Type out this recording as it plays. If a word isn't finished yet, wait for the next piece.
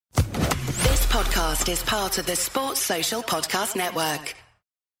podcast is part of the Sports Social Podcast Network.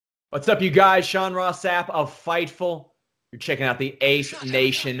 What's up, you guys? Sean Ross Sapp of Fightful. You're checking out the Ace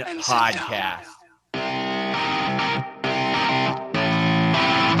Nation podcast.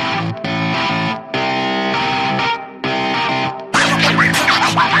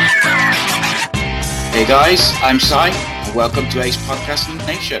 Hey guys, I'm Sai, and welcome to Ace Podcast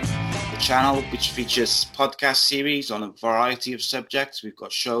Nation, the channel which features podcast series on a variety of subjects. We've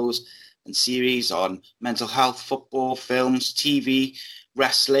got shows and series on mental health, football, films, TV,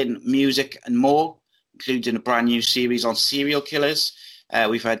 wrestling, music, and more, including a brand new series on serial killers.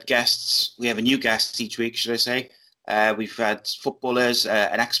 We've had guests. We have a new guest each week, should I say. We've had footballers,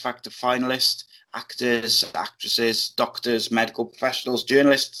 an X Factor finalist, actors, actresses, doctors, medical professionals,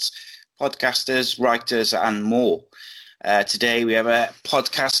 journalists, podcasters, writers, and more. Today we have a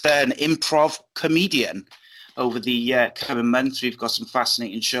podcaster, an improv comedian. Over the coming months, we've got some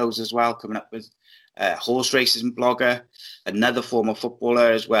fascinating shows as well, coming up with horse racing blogger, another former footballer,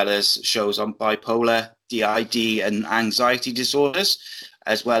 as well as shows on bipolar, DID, and anxiety disorders,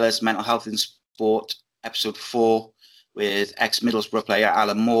 as well as mental health in sport, episode 4, with ex-Middlesbrough player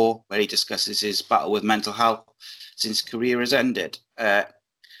Alan Moore, where he discusses his battle with mental health since his career has ended.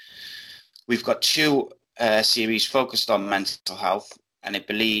 We've got two series focused on mental health, and I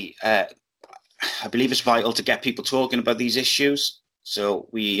believe it's vital to get people talking about these issues. So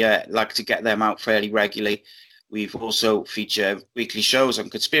we like to get them out fairly regularly. We've also featured weekly shows on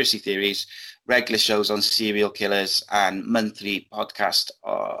conspiracy theories, regular shows on serial killers, and monthly podcast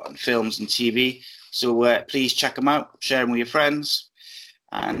on films and TV. So please check them out, share them with your friends,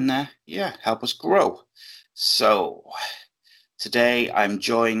 and help us grow. So today I'm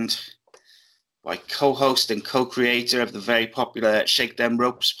joined by co-host and co-creator of the very popular Shake Them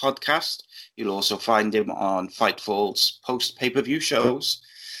Ropes podcast. You'll also find him on Fightful's post-pay-per-view shows.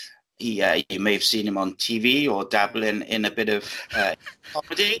 You may have seen him on TV or dabbling in a bit of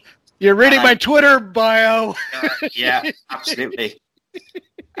comedy. You're reading my Twitter bio. Yeah, absolutely.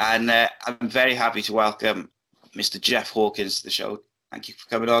 And I'm very happy to welcome Mr. Jeff Hawkins to the show. Thank you for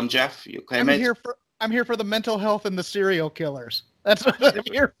coming on, Jeff. You okay, mate? I'm here for the mental health and the serial killers. That's what I'm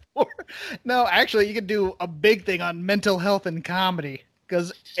here for. No, actually, you could do a big thing on mental health and comedy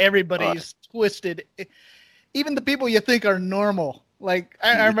because everybody's twisted. Even the people you think are normal. Like,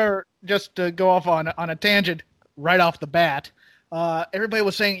 I remember, just to go off on a tangent right off the bat, everybody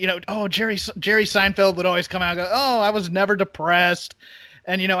was saying, Jerry Seinfeld would always come out and go, I was never depressed.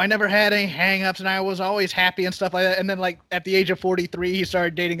 And, I never had any hang-ups, and I was always happy and stuff like that. And then, like, at the age of 43, he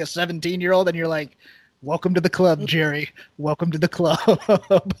started dating a 17-year-old, and you're like, welcome to the club, Jerry. Welcome to the club.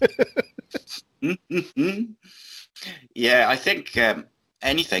 Yeah, I think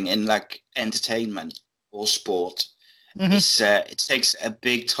anything in, like, entertainment or sport, it takes a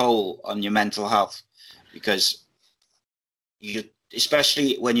big toll on your mental health because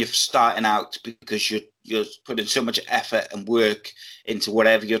especially when you're starting out, because you're putting so much effort and work into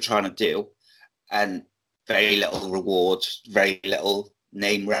whatever you're trying to do, and very little reward, very little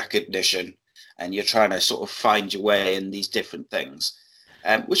name recognition, and you're trying to sort of find your way in these different things,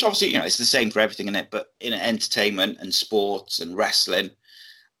 which obviously, it's the same for everything in it, but in entertainment and sports and wrestling,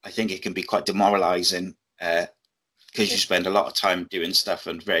 I think it can be quite demoralizing because you spend a lot of time doing stuff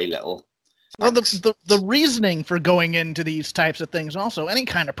and very little. Well, the reasoning for going into these types of things, also any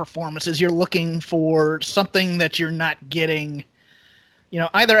kind of performances, you're looking for something that you're not getting,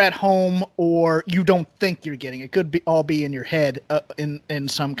 either at home or you don't think you're getting. It could all be in your head in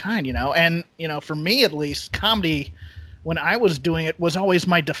some kind, And, for me at least, comedy, when I was doing it, was always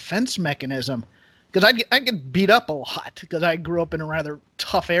my defense mechanism. Because I get beat up a lot because I grew up in a rather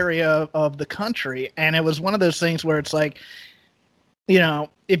tough area of the country. And it was one of those things where it's like,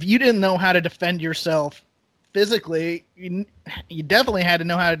 if you didn't know how to defend yourself physically, you definitely had to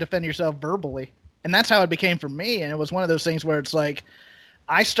know how to defend yourself verbally. And that's how it became for me. And it was one of those things where it's like,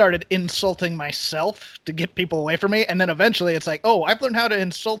 I started insulting myself to get people away from me. And then eventually it's like, I've learned how to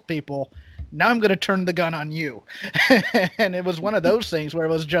insult people. Now I'm going to turn the gun on you. And it was one of those things where it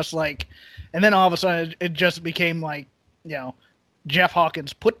was just like, and then all of a sudden it just became like, Jeff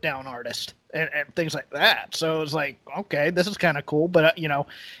Hawkins put down artist and things like that. So it was like, okay, this is kind of cool. But,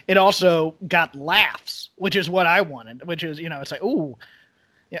 it also got laughs, which is what I wanted, which is, it's like, ooh,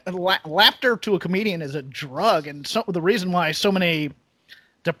 laughter to a comedian is a drug. And so the reason why so many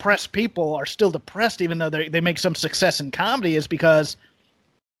depressed people are still depressed, even though they make some success in comedy, is because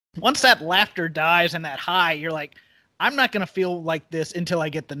once that laughter dies and that high, you're like, I'm not going to feel like this until I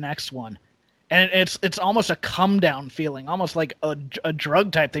get the next one. And it's almost a come down feeling, almost like a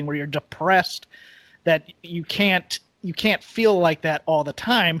drug type thing where you're depressed, that you can't feel like that all the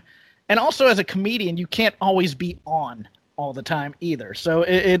time. And also as a comedian, you can't always be on all the time either. So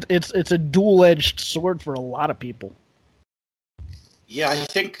it's a dual-edged sword for a lot of people. Yeah, I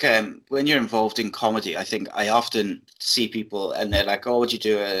think when you're involved in comedy, I think I often see people and they're like, "Oh, what do you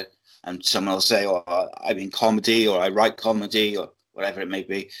do?" And someone will say, "Oh, I'm in comedy," or "I write comedy," or whatever it may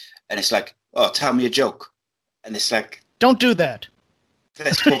be. And it's like, "Oh, tell me a joke." And it's like, don't do that.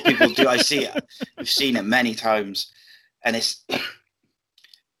 That's what people do. I see it. I've seen it many times, and it's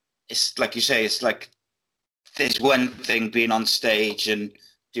like you say. It's like there's one thing being on stage and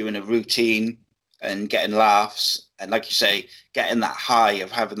doing a routine and getting laughs, and like you say, getting that high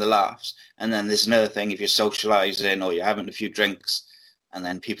of having the laughs. And then there's another thing if you're socializing or you're having a few drinks, and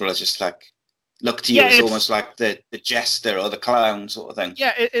then people are just like look to you as almost like the jester or the clown sort of thing.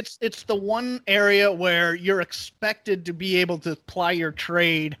 Yeah, it's the one area where you're expected to be able to ply your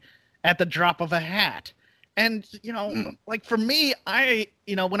trade at the drop of a hat. And, like for me,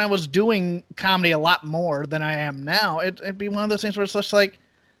 when I was doing comedy a lot more than I am now, it'd be one of those things where it's just like,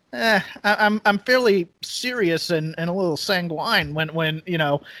 I'm fairly serious and a little sanguine when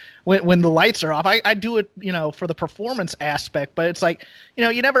the lights are off. I do it, for the performance aspect, but it's like,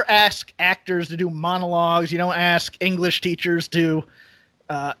 you never ask actors to do monologues. You don't ask English teachers to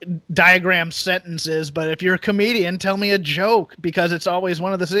diagram sentences. But if you're a comedian, tell me a joke, because it's always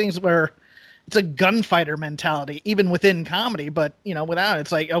one of the things where it's a gunfighter mentality, even within comedy. But, without it,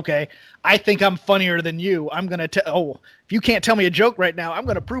 it's like, okay, I think I'm funnier than you. I'm going to tell, if you can't tell me a joke right now, I'm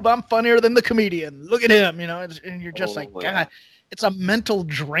going to prove I'm funnier than the comedian. Look at him, and you're just God, it's a mental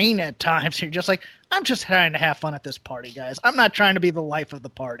drain at times. You're just like, I'm just trying to have fun at this party, guys. I'm not trying to be the life of the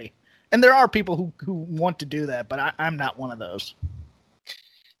party. And there are people who want to do that, but I'm not one of those.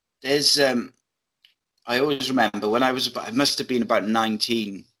 There's, I always remember when I must have been about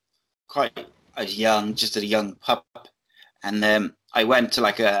 19, quite young, just a young pup. And I went to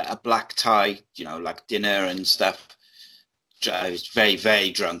like a black tie, like dinner and stuff. I was very,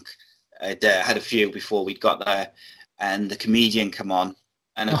 very drunk. I'd had a few before we got there. And the comedian come on.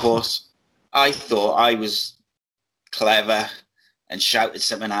 And of course, I thought I was clever and shouted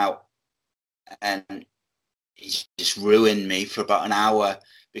something out. And he just ruined me for about an hour.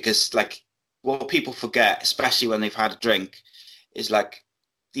 Because like what people forget, especially when they've had a drink, is like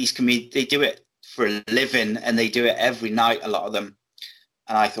these they do it for a living and they do it every night, a lot of them.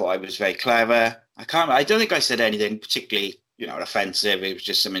 And I thought I was very clever. I don't think I said anything particularly, offensive. It was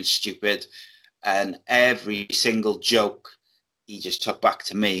just something stupid. And every single joke he just took back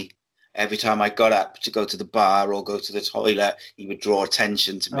to me. Every time I got up to go to the bar or go to the toilet, he would draw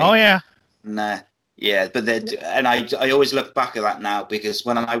attention to me. Oh, yeah. And, and I always look back at that now, because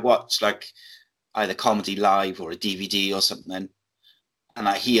when I watch like either comedy live or a DVD or something, and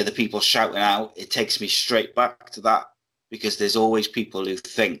I hear the people shouting out, it takes me straight back to that, because there's always people who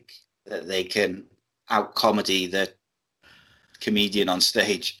think that they can out-comedy the comedian on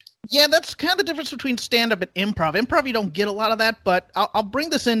stage. Yeah, that's kind of the difference between stand-up and improv. Improv, you don't get a lot of that, but I'll bring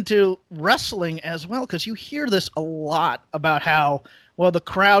this into wrestling as well, because you hear this a lot about how, well, the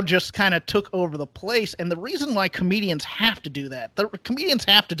crowd just kind of took over the place, and the reason why comedians have to do that, the comedians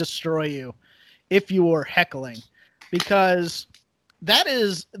have to destroy you if you are heckling, because that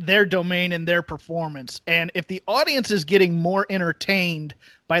is their domain and their performance. And if the audience is getting more entertained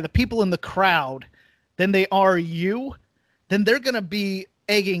by the people in the crowd than they are you, then they're going to be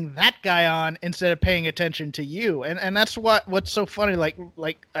egging that guy on instead of paying attention to you. And that's what's so funny. Like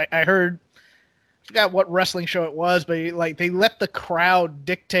I heard, I forgot what wrestling show it was, but like they let the crowd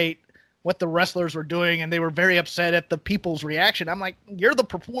dictate what the wrestlers were doing, and they were very upset at the people's reaction. I'm like, you're the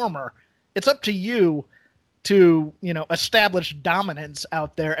performer. It's up to you to, establish dominance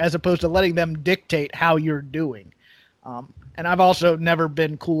out there, as opposed to letting them dictate how you're doing. And I've also never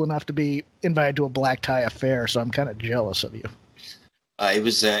been cool enough to be invited to a black tie affair, so I'm kind of jealous of you. It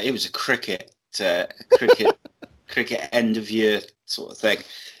was a cricket end of year sort of thing.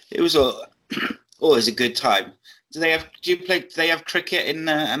 It was always a good time. Do they have cricket in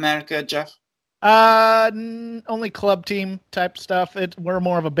America, Jeff? Only club team type stuff. We're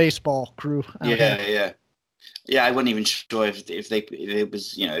more of a baseball crew. Yeah. I wasn't even sure if it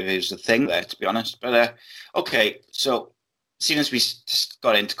was a thing there, to be honest. But okay, so as soon as we just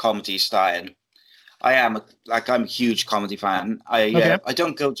got into comedy starting, I'm a huge comedy fan. I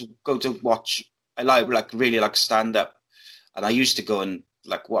don't go to watch. I really like stand up, and I used to go and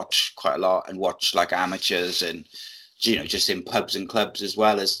like watch quite a lot and watch like amateurs and just in pubs and clubs as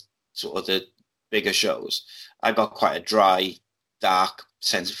well as sort of the bigger shows. I got quite a dry, dark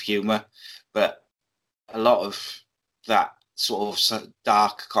sense of humor, but a lot of that sort of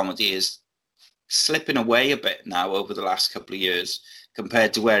dark comedy is slipping away a bit now over the last couple of years.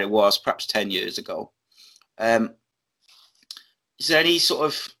 compared to where it was perhaps 10 years ago. Is there any sort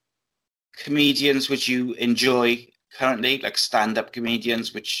of comedians which you enjoy currently, like stand-up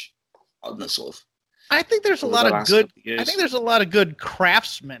comedians, which on the sort of? I think there's a lot of good. I think there's a lot of good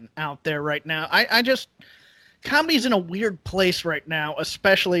craftsmen out there right now. I just comedy's in a weird place right now,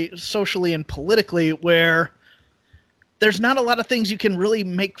 especially socially and politically, where there's not a lot of things you can really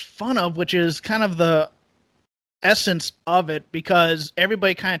make fun of, which is kind of the essence of it, because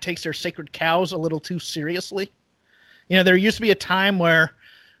everybody kind of takes their sacred cows a little too seriously. You know, there used to be a time where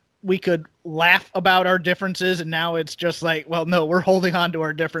we could laugh about our differences, and now it's just like, well, no, we're holding on to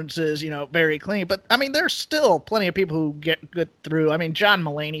our differences, you know, very clean. But I mean, there's still plenty of people who get good through. I mean, John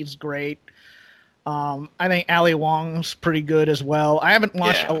Mulaney's great. I think Ali Wong's pretty good as well. I haven't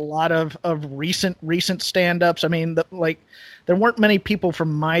watched a lot of recent stand-ups. I mean, there weren't many people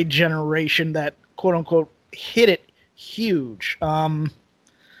from my generation that quote unquote hit it huge.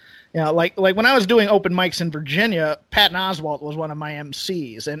 You know, like when I was doing open mics in Virginia, Patton Oswalt was one of my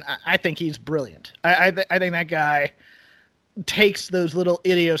MCs, and I think he's brilliant. I think that guy takes those little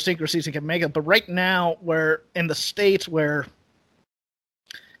idiosyncrasies and can make it. But right now, where in the States where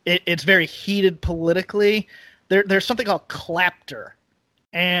it's very heated politically, there's something called clapter,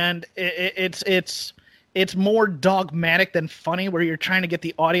 and it's more dogmatic than funny, where you're trying to get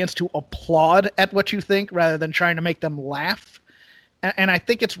the audience to applaud at what you think rather than trying to make them laugh. And I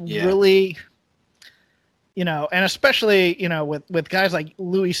think it's really, you know, and especially, you know, with guys like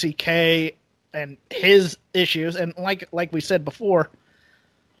Louis C.K. and his issues, and like we said before,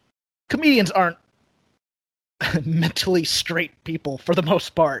 comedians aren't mentally straight people for the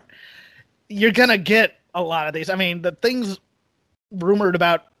most part. You're gonna get a lot of these. I mean, the things rumored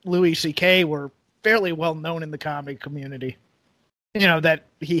about Louis C.K. were fairly well known in the comedy community. You know, that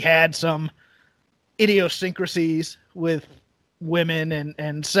he had some idiosyncrasies with women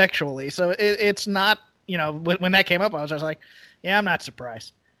and sexually. So it's not, you know, when that came up, I was just like, yeah, I'm not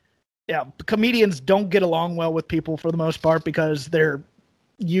surprised. Yeah, comedians don't get along well with people for the most part because they're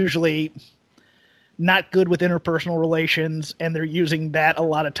usually not good with interpersonal relations, and they're using that a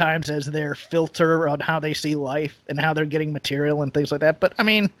lot of times as their filter on how they see life and how they're getting material and things like that. But I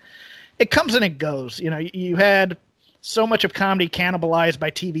mean, it comes and it goes. You know, you had so much of comedy cannibalized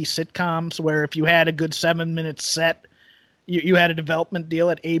by TV sitcoms, where if you had a good 7-minute set, you had a development deal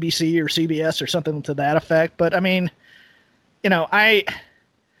at ABC or CBS or something to that effect. But I mean, you know,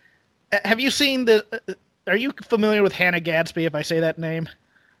 have you seen are you familiar with Hannah Gadsby, if I say that name?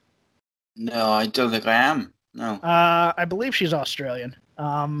 No, I don't think I am. No. I believe she's Australian.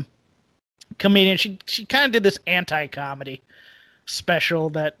 Comedian. She kind of did this anti-comedy special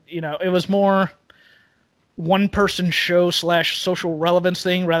that, you know, it was more one-person show / social relevance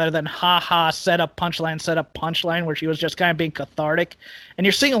thing rather than set up punchline, where she was just kind of being cathartic. And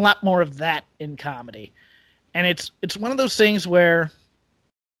you're seeing a lot more of that in comedy. And it's one of those things where,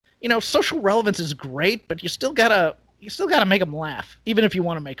 you know, social relevance is great, but you still gotta make them laugh, even if you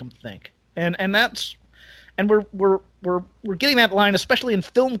want to make them think. And we're getting that line, especially in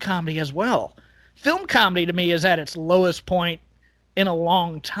film comedy as well. Film comedy to me is at its lowest point in a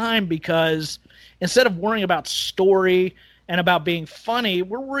long time, because instead of worrying about story and about being funny,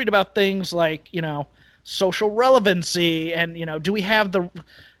 we're worried about things like, you know, social relevancy and, you know, do we have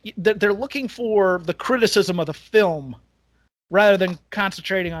they're looking for the criticism of the film rather than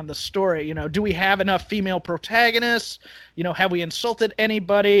concentrating on the story. You know, do we have enough female protagonists? You know, have we insulted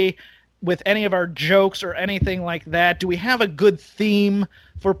anybody with any of our jokes or anything like that? Do we have a good theme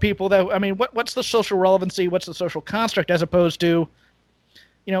for people that, I mean, what's the social relevancy? What's the social construct, as opposed to,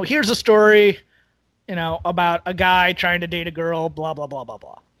 you know, here's a story, you know, about a guy trying to date a girl, blah, blah, blah, blah,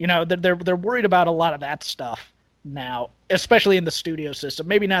 blah. You know, they're worried about a lot of that stuff now, especially in the studio system.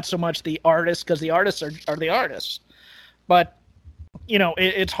 Maybe not so much the artists, because the artists are the artists. But, you know,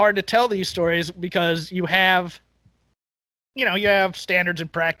 it's hard to tell these stories because you have standards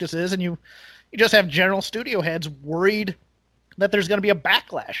and practices, and you just have general studio heads worried that there's going to be a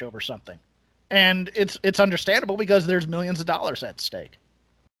backlash over something. And it's understandable because there's millions of dollars at stake.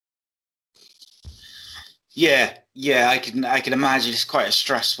 Yeah, I can imagine it's quite a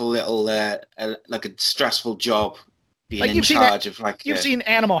stressful little, like a stressful job being in charge of like. You've seen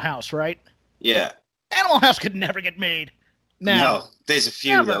Animal House, right? Yeah. Animal House could never get made. No, there's a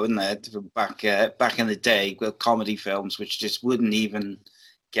few though, isn't there? Back in the day, with comedy films which just wouldn't even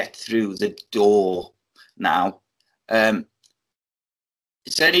get through the door now.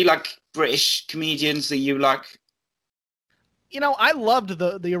 Is there any like British comedians that you like? You know, I loved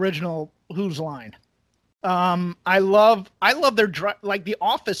the original Who's Line. I love their like The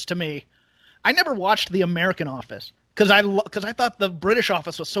Office. To me, I never watched The American Office because I thought the British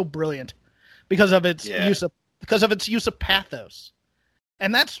Office was so brilliant because of its use of pathos,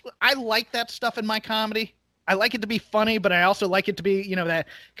 and I like that stuff in my comedy. I like it to be funny, but I also like it to be, that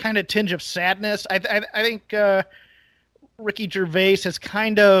kind of tinge of sadness. I think Ricky Gervais has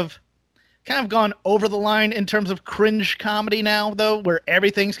kind of gone over the line in terms of cringe comedy now, though, where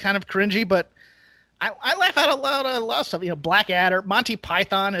everything's kind of cringy. But I laugh out loud at a lot of stuff. Blackadder, Monty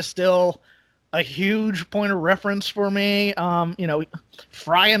Python is still a huge point of reference for me.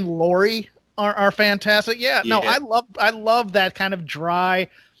 Fry and Laurie are fantastic. Yeah, no, I love that kind of dry,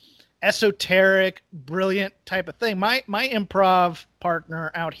 esoteric, brilliant type of thing. My improv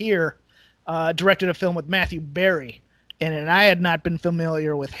partner out here directed a film with Matthew Berry in it, and I had not been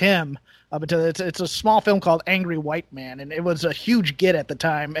familiar with him up until it's a small film called Angry White Man, and it was a huge get at the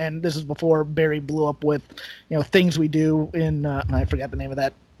time. And this is before Berry blew up with Things We Do in I forgot the name of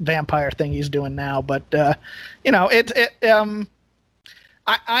that vampire thing he's doing now, but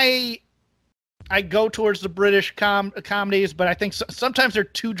I go towards the British comedies, but I think sometimes they're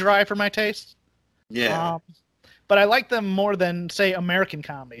too dry for my taste. Yeah. But I like them more than, say, American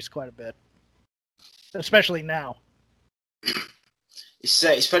comedies quite a bit, especially now.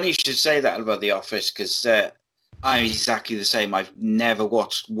 It's funny you should say that about The Office, because I'm exactly the same. I've never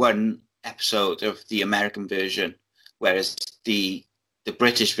watched one episode of the American version, whereas the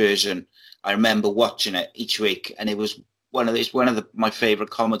British version, I remember watching it each week, and it was one of my favorite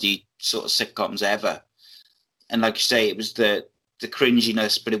comedy sort of sitcoms ever. And like you say, it was the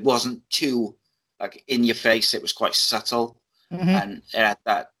cringiness, but it wasn't too like in your face. It was quite subtle, and it had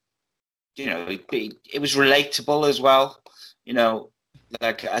that, it was relatable as well.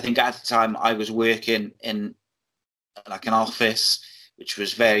 Like I think at the time I was working in like an office, which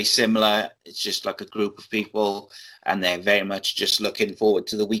was very similar. It's just like a group of people, and they're very much just looking forward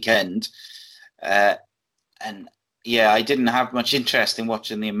to the weekend. And yeah, I didn't have much interest in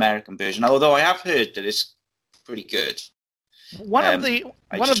watching the American version, although I have heard that it's pretty good. One of the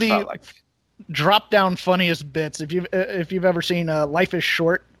drop down funniest bits, if you've ever seen Life is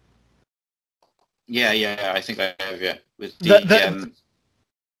Short. Yeah, I think I have. Yeah, with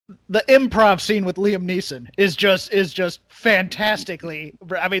the improv scene with Liam Neeson is just fantastically.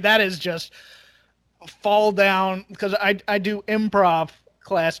 I mean, that is just fall down, because I do improv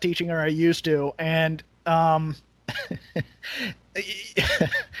class teaching, or I used to, and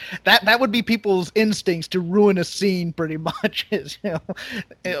that would be people's instincts to ruin a scene pretty much. Is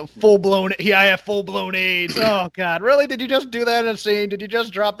full blown. Yeah, I have full blown AIDS. Oh God, really? Did you just do that in a scene? Did you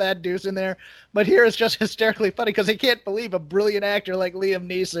just drop that deuce in there? But here it's just hysterically funny because they can't believe a brilliant actor like Liam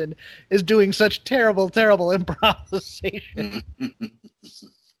Neeson is doing such terrible improvisation.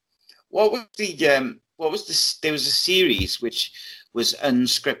 What was this? There was a series which was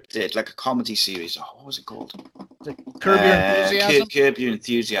unscripted, like a comedy series. Oh, what was it called? Curb Your Enthusiasm. Curb Your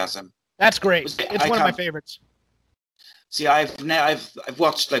Enthusiasm. That's great. It's one of my favorites. See, I've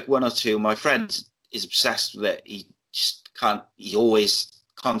watched like one or two. My friend is obsessed with it. He just can't. He's always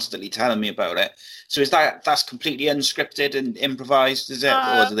constantly telling me about it. So that's completely unscripted and improvised, is it,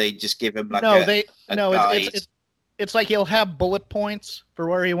 or do they just give him like a guide? It's like he'll have bullet points for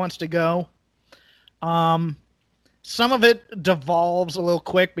where he wants to go. Some of it devolves a little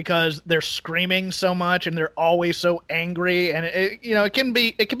quick because they're screaming so much and they're always so angry, and it can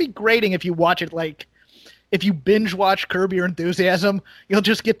be grating if you watch it. Like if you binge watch Curb Your Enthusiasm, you'll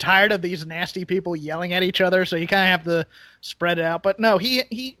just get tired of these nasty people yelling at each other. So you kind of have to spread it out. But no,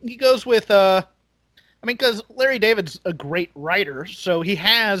 he goes with because Larry David's a great writer, so he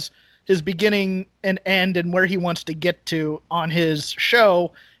has his beginning and end and where he wants to get to on his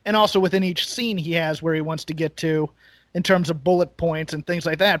show. And also within each scene he has where he wants to get to in terms of bullet points and things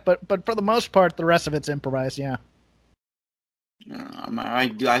like that. But for the most part, the rest of it's improvised, yeah.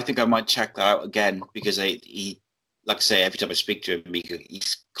 I think I might check that out again, because he like I say, every time I speak to him,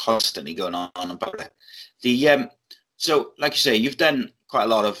 he's constantly going on about it. So like you say, you've done quite a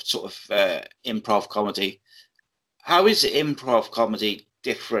lot of sort of improv comedy. How is improv comedy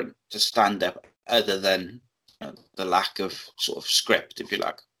different to stand-up, other than the lack of sort of script, if you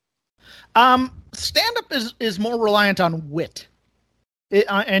like? Stand-up is more reliant on wit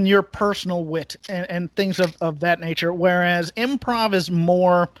and your personal wit and things of that nature, whereas improv is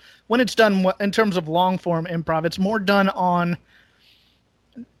more, when it's done in terms of long-form improv, it's more done on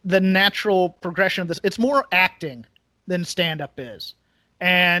the natural progression of this. It's more acting than stand-up is.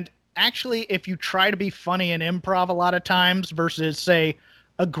 And actually, if you try to be funny in improv a lot of times versus, say,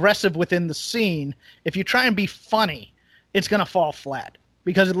 aggressive within the scene, if you try and be funny, it's going to fall flat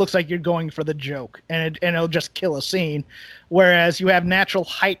because it looks like you're going for the joke, and it'll just kill a scene. Whereas you have natural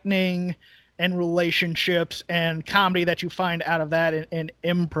heightening and relationships and comedy that you find out of that in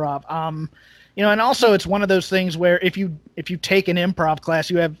improv. And also it's one of those things where if you take an improv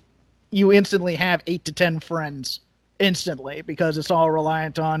class, you instantly have 8 to 10 friends instantly, because it's all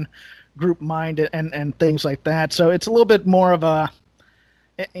reliant on group mind and things like that. So it's a little bit more of a,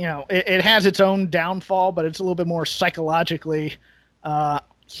 it has its own downfall, but it's a little bit more psychologically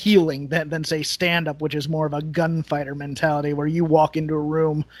healing than say stand-up, which is more of a gunfighter mentality, where you walk into a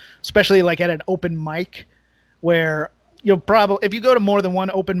room, especially like at an open mic, where you'll probably, if you go to more than one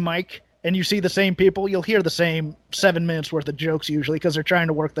open mic and you see the same people, you'll hear the same 7 minutes worth of jokes usually, because they're trying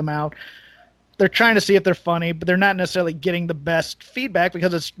to work them out. They're trying to see if they're funny, but they're not necessarily getting the best feedback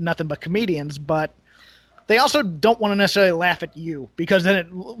because it's nothing but comedians. But they also don't want to necessarily laugh at you, because then it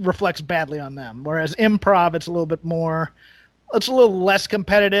reflects badly on them. Whereas improv, it's a little bit more, it's a little less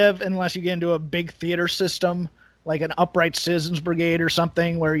competitive, unless you get into a big theater system like an Upright Citizens Brigade or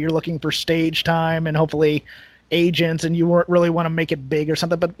something, where you're looking for stage time and hopefully agents, and you really want to make it big or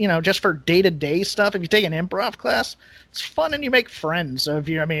something. But just for day-to-day stuff, if you take an improv class, it's fun and you make friends. So if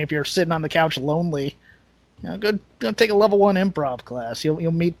you're sitting on the couch lonely, go take a level 1 improv class.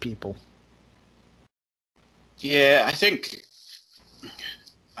 You'll meet people. Yeah, I don't think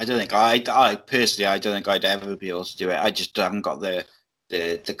I don't think I'd ever be able to do it. I just haven't got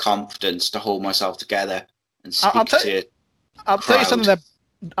the confidence to hold myself together and speak to. I'll tell you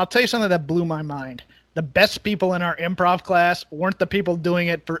something that blew my mind. The best people in our improv class weren't the people doing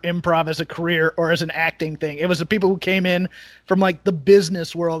it for improv as a career or as an acting thing. It was the people who came in from like the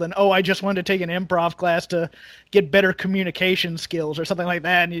business world and, I just wanted to take an improv class to get better communication skills or something like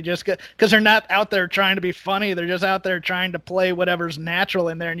that. And you just because they're not out there trying to be funny. They're just out there trying to play whatever's natural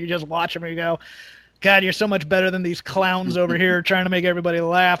in there. And you just watch them and you go, God, you're so much better than these clowns over here trying to make everybody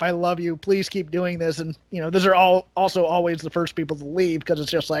laugh. I love you. Please keep doing this. And, those are also always the first people to leave, because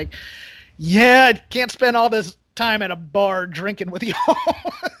it's just like, yeah, I can't spend all this time at a bar drinking with you.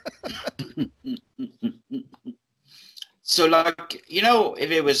 So,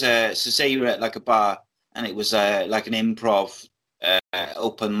 if it was say you were at like a bar and it was like an improv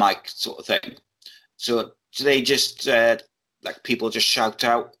open mic sort of thing. So, do they just like people just shout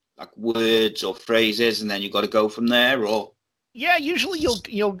out like words or phrases, and then you got to go from there, or? Yeah, usually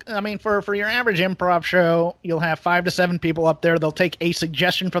you'll for your average improv show, you'll have 5 to 7 people up there. They'll take a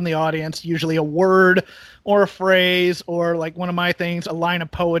suggestion from the audience, usually a word or a phrase, or like one of my things, a line of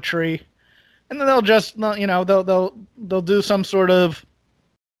poetry. And then they'll just, they'll do some sort of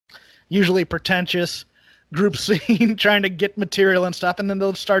usually pretentious group scene trying to get material and stuff. And then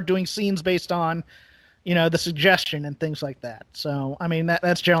they'll start doing scenes based on, the suggestion and things like that. So,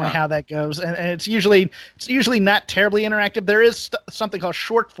 that's generally how that goes. And it's usually not terribly interactive. There is something called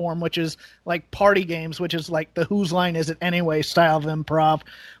short form, which is like party games, which is like the whose line is it anyway style of improv,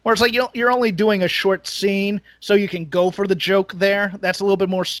 where it's like you're only doing a short scene, so you can go for the joke there. That's a little bit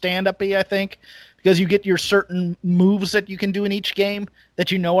more stand-up-y, I think, because you get your certain moves that you can do in each game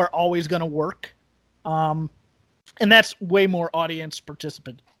that are always going to work. And that's way more audience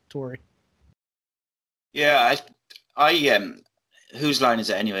participatory. Yeah, I Whose Line Is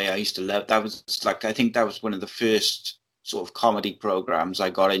It Anyway? I used to love that. Was like, I think that was one of the first sort of comedy programs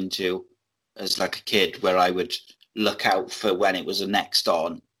I got into as like a kid, where I would look out for when it was next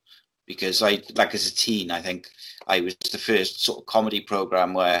on, because as a teen, I think I was the first sort of comedy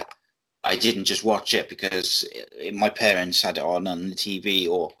program where I didn't just watch it because my parents had it on the TV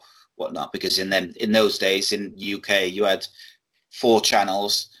or whatnot, because in those days in UK you had 4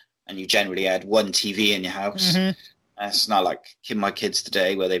 channels. And you generally had one TV in your house. Mm-hmm. It's not like my kids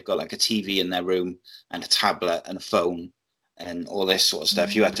today, where they've got like a TV in their room and a tablet and a phone and all this sort of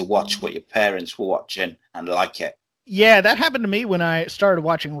stuff. You had to watch what your parents were watching and like it. Yeah, that happened to me when I started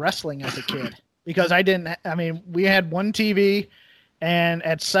watching wrestling as a kid, because we had one TV, and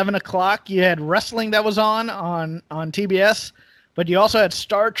at 7:00 you had wrestling that was on TBS, but you also had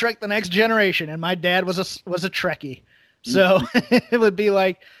Star Trek: The Next Generation, and my dad was a Trekkie. So it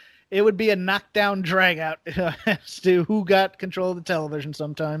would be a knockdown drag out as to who got control of the television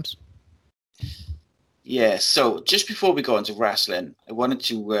sometimes. Yeah, so just before we go into wrestling, I wanted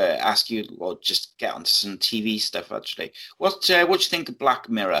to ask you, or just get onto some TV stuff, actually. What do you think of Black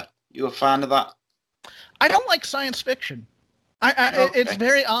Mirror? You a fan of that? I don't like science fiction. Okay. It's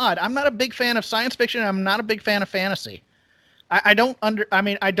very odd. I'm not a big fan of science fiction. I'm not a big fan of fantasy. I don't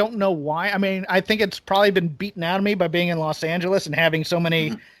know why. I think it's probably been beaten out of me by being in Los Angeles and having so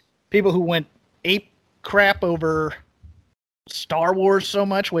many people who went ape crap over Star Wars so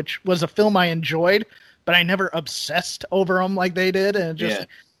much, which was a film I enjoyed, but I never obsessed over them like they did. And just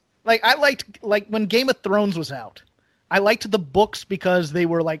I liked when Game of Thrones was out. I liked the books because they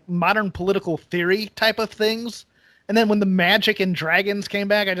were like modern political theory type of things. And then when the magic and dragons came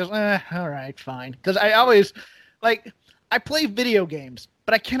back, I just, all right, fine. Because I always, like, I play video games,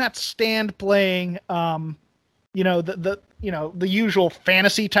 but I cannot stand playing, the usual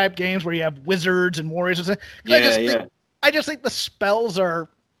fantasy type games where you have wizards and warriors and stuff. I just think the spells are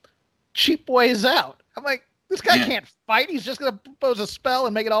cheap ways out. I'm like, this guy can't fight. He's just going to propose a spell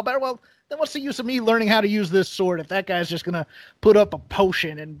and make it all better. Well, then what's the use of me learning how to use this sword if that guy's just going to put up a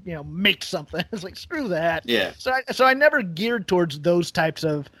potion and, make something? It's like, screw that. Yeah. So I never geared towards those types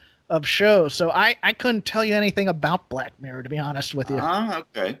of shows. So I couldn't tell you anything about Black Mirror, to be honest with you.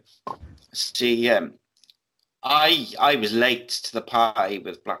 Okay. See, I was late to the party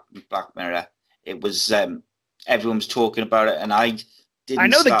with Black Mirror. It was everyone was talking about it, and I didn't. I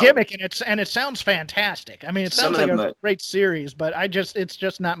know the gimmick, and it sounds fantastic. I mean, it sounds like a great series, but it's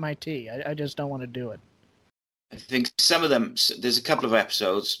just not my tea. I just don't want to do it. I think some of them. There's a couple of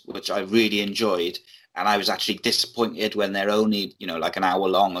episodes which I really enjoyed, and I was actually disappointed when they're only like an hour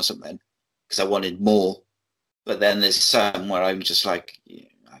long or something, because I wanted more. But then there's some where I'm just like,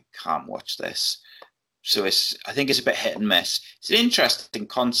 I can't watch this. So I think it's a bit hit and miss. It's an interesting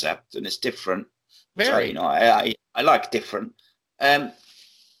concept and it's different. Very. So, I like different.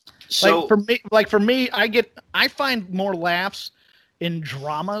 So for me, I find more laughs in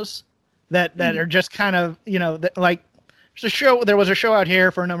dramas that are just kind of like there was a show out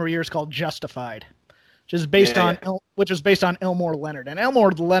here for a number of years called Justified, which is based on Elmore Leonard, and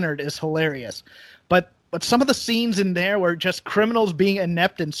Elmore Leonard is hilarious, but some of the scenes in there were just criminals being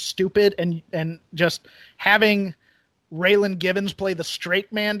inept and stupid, and just having Raylan Givens play the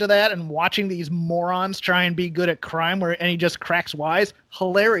straight man to that, and watching these morons try and be good at crime, and he just cracks wise.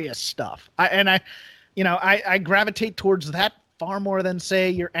 Hilarious stuff. I gravitate towards that far more than, say,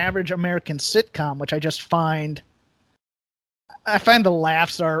 your average American sitcom, which I just find the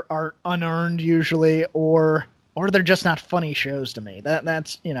laughs are unearned usually, or they're just not funny shows to me.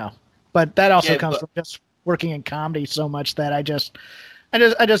 That's. But that also comes from just working in comedy so much that I just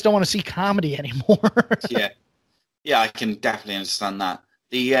don't want to see comedy anymore. Yeah, I can definitely understand that.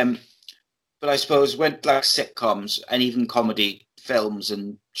 But I suppose when like sitcoms and even comedy films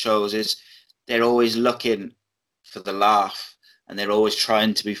and shows is they're always looking for the laugh and they're always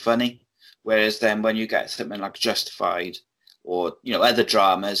trying to be funny. Whereas then when you get something like Justified or other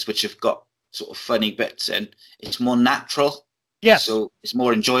dramas which have got sort of funny bits in, it's more natural. Yes. So it's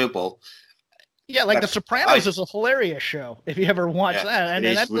more enjoyable. Yeah, like The Sopranos is a hilarious show, if you ever watch that.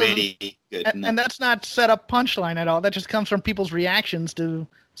 It's really good. And that's not set up punchline at all. That just comes from people's reactions to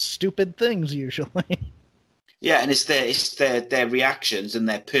stupid things, usually. Yeah, and it's their reactions and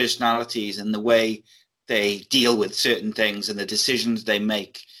their personalities and the way they deal with certain things and the decisions they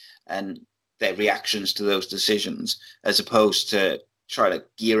make and their reactions to those decisions, as opposed to try to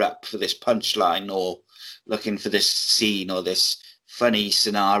gear up for this punchline or looking for this scene or this funny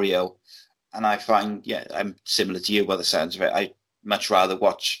scenario. And I find, I'm similar to you by the sounds of it. I much rather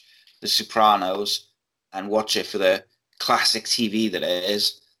watch The Sopranos and watch it for the classic TV that it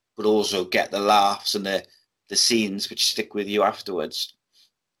is, but also get the laughs and the scenes which stick with you afterwards.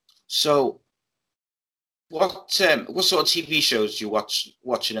 So what sort of TV shows do you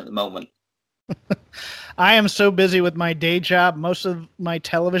watching at the moment? I am so busy with my day job. Most of my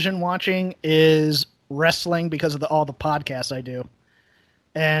television watching is wrestling because of all the podcasts I do.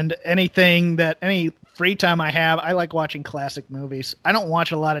 And any free time I have, I like watching classic movies. I don't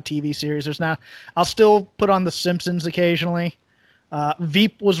watch a lot of TV series. I'll still put on The Simpsons occasionally.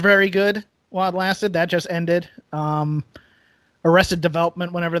 Veep was very good while it lasted. That just ended. Arrested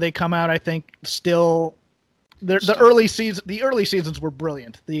Development, whenever they come out, I think still the early seasons were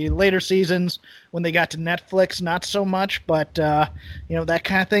brilliant. The later seasons, when they got to Netflix, not so much, but that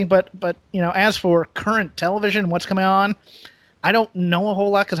kind of thing. But as for current television, what's coming on, I don't know a whole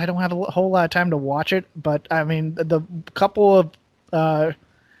lot because I don't have a whole lot of time to watch it. But I mean, the couple of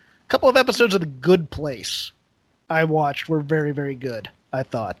episodes of The Good Place I watched were very, very good, I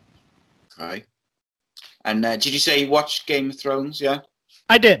thought. Okay. And did you say you watched Game of Thrones? Yeah,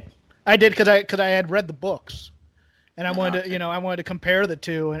 I did because I had read the books, and I wanted to compare the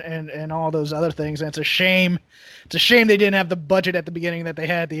two and all those other things. And it's a shame they didn't have the budget at the beginning that they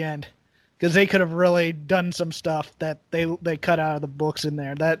had at the end, because they could have really done some stuff that they cut out of the books in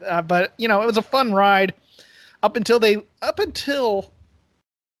there. But it was a fun ride up until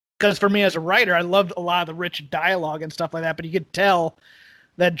because for me as a writer, I loved a lot of the rich dialogue and stuff like that. But you could tell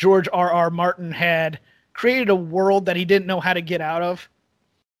that George R.R. Martin had created a world that he didn't know how to get out of,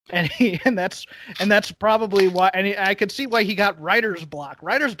 and that's probably why. And I could see why he got writer's block.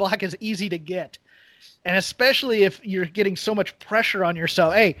 Writer's block is easy to get, And especially if you're getting so much pressure on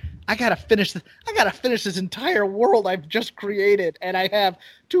yourself, hey, I gotta finish this entire world I've just created, and I have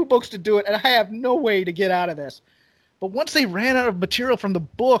 2 books to do it, and I have no way to get out of this. But once they ran out of material from the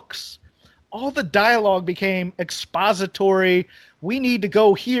books, all the dialogue became expository. We need to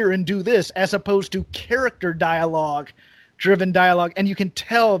go here and do this, as opposed to character dialogue, driven dialogue. And you can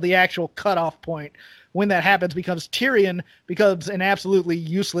tell the actual cutoff point when that happens, because Tyrion becomes an absolutely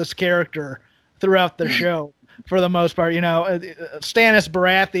useless character throughout the show for the most part. Stannis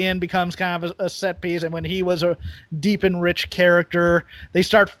Baratheon becomes kind of a set piece, and when he was a deep and rich character, they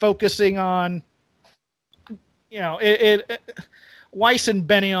start focusing on, Weiss and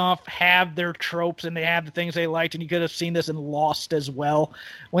Benioff have their tropes and they have the things they liked, and you could have seen this in Lost as well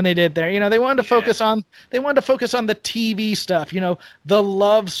when they did there. They wanted to focus on the TV stuff, the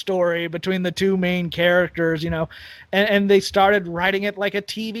love story between the 2 main characters, and they started writing it like a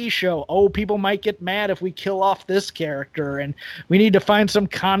TV show. Oh, people might get mad if we kill off this character, and we need to find some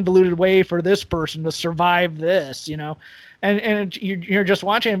convoluted way for this person to survive this, and you're just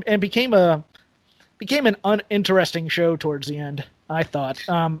watching, and became an uninteresting show towards the end. I thought,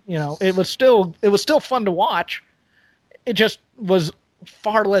 it was still fun to watch. It just was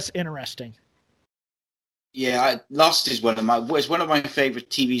far less interesting. Yeah, Lost is one of my favorite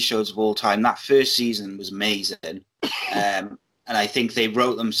TV shows of all time. That first season was amazing, and I think they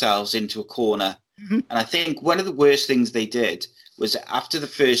wrote themselves into a corner. Mm-hmm. And I think one of the worst things they did was, after the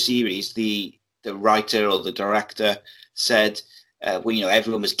first series, the writer or the director said,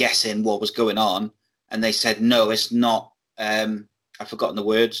 everyone was guessing what was going on, and they said, no, it's not. I've forgotten the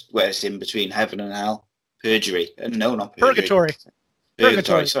words where it's in between heaven and hell. Perjury. No, not purgatory.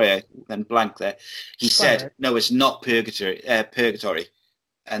 Purgatory. Sorry, I then blank there. He said, no, it's not purgatory.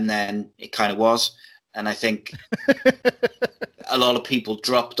 And then it kind of was. And I think a lot of people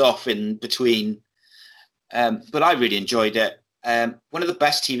dropped off in between. But I really enjoyed it. One of the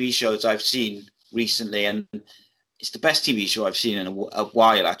best TV shows I've seen recently, and it's the best TV show I've seen in a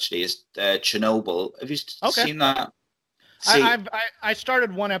while, actually, is Chernobyl. Have you seen that? I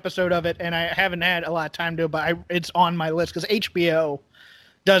started one episode of it, and I haven't had a lot of time to, but it's on my list, because HBO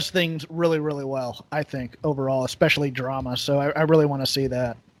does things really, really well, I think, overall, especially drama. So I really want to see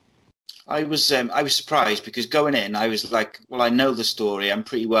that. I was surprised, because going in, I was like, well, I know the story. I'm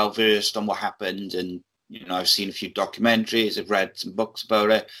pretty well versed on what happened, and I've seen a few documentaries. I've read some books about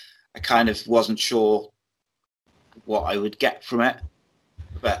it. I kind of wasn't sure what I would get from it,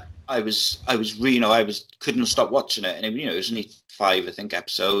 but I couldn't stop watching it, and it was only 5, I think,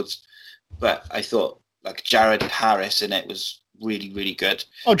 episodes, but I thought, like, Jared Harris in it was really, really good.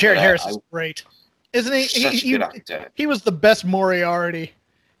 Oh, Jared Harris is great, isn't he? Such a good actor. He was the best Moriarty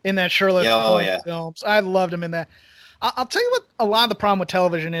in that Sherlock Holmes films. I loved him in that. I'll tell you what a lot of the problem with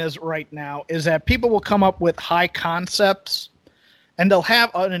television is right now is that people will come up with high concepts, and they'll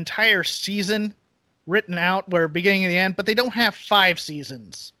have an entire season written out where beginning and the end, but they don't have 5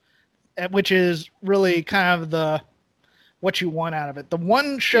 seasons, which is really kind of what you want out of it. The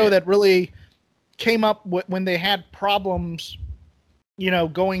one show that really came up when they had problems,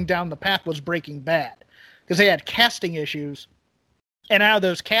 going down the path was Breaking Bad, because they had casting issues, and out of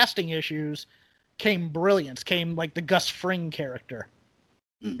those casting issues came brilliance, came like the Gus Fring character,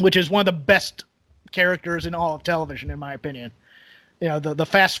 which is one of the best characters in all of television, in my opinion. The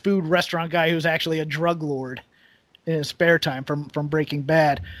fast food restaurant guy who's actually a drug lord in his spare time from Breaking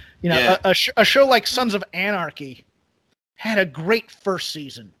Bad. A show like Sons of Anarchy had a great first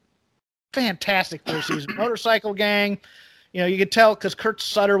season. Fantastic first season. Motorcycle gang. You could tell because Kurt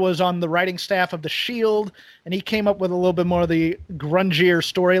Sutter was on the writing staff of The Shield, and he came up with a little bit more of the grungier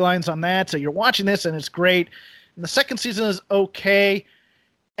storylines on that. So you're watching this, and it's great. And the second season is okay,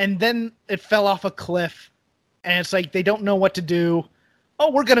 and then it fell off a cliff, and it's like they don't know what to do. Oh,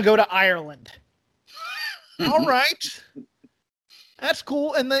 we're going to go to Ireland. All right. That's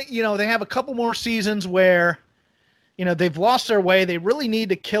cool. And then, they have a couple more seasons where, they've lost their way. They really need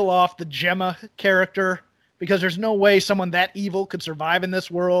to kill off the Gemma character, because there's no way someone that evil could survive in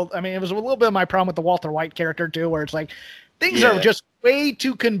this world. I mean, it was a little bit of my problem with the Walter White character too, where it's like things are just way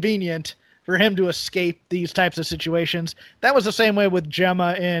too convenient for him to escape these types of situations. That was the same way with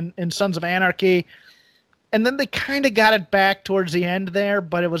Gemma in Sons of Anarchy. And then they kind of got it back towards the end there,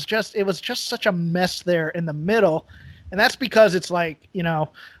 but it was just such a mess there in the middle. And that's because it's like,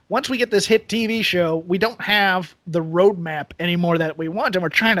 once we get this hit TV show, we don't have the roadmap anymore that we want, and we're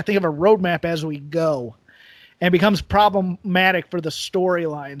trying to think of a roadmap as we go. And it becomes problematic for the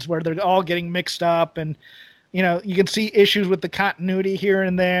storylines where they're all getting mixed up, and You can see issues with the continuity here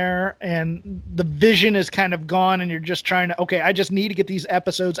and there, and the vision is kind of gone, and you're just trying to, okay, I just need to get these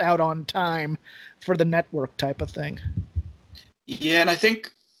episodes out on time for the network type of thing. Yeah, and I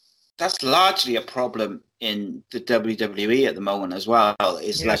think that's largely a problem in the WWE at the moment as well,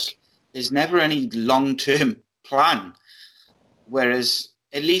 is like there's never any long-term plan. Whereas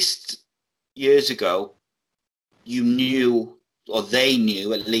at least years ago, you knew, or they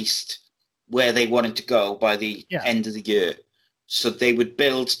knew at least, where they wanted to go by the end of the year. So they would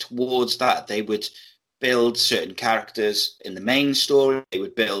build towards that. They would build certain characters in the main story. They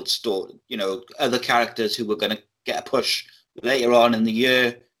would build other characters who were going to get a push later on in the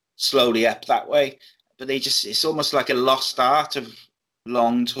year, slowly up that way. But it's almost like a lost art of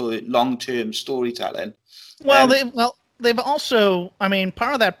long-term storytelling. Well, they've also, I mean,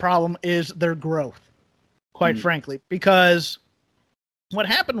 part of that problem is their growth, quite frankly, because what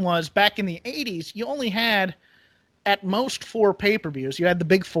happened was back in the 80s, you only had at most 4 pay-per-views. You had the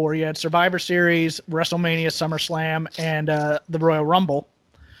big 4. You had Survivor Series, WrestleMania, SummerSlam, and the Royal Rumble.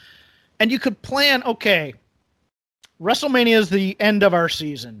 And you could plan, okay, WrestleMania is the end of our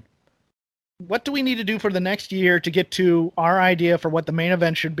season. What do we need to do for the next year to get to our idea for what the main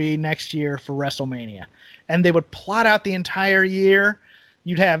event should be next year for WrestleMania? And they would plot out the entire year.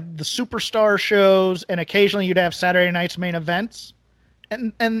 You'd have the superstar shows, and occasionally you'd have Saturday night's main events.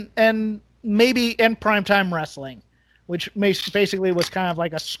 And maybe primetime wrestling, which basically was kind of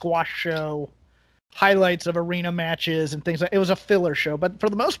like a squash show, highlights of arena matches and things like. It was a filler show, but for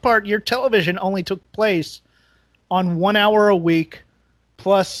the most part, your television only took place on 1 hour a week,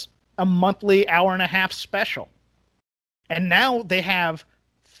 plus a monthly 1.5-hour special. And now they have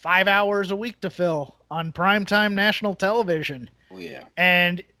 5 hours a week to fill on primetime national television. Oh yeah,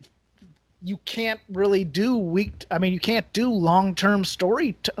 and you can't really do you can't do long-term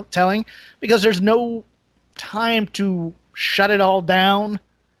storytelling because there's no time to shut it all down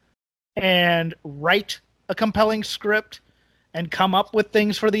and write a compelling script and come up with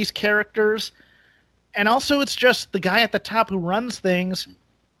things for these characters. And also it's just the guy at the top who runs things.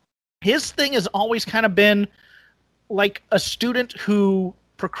 His thing has always kind of been like a student who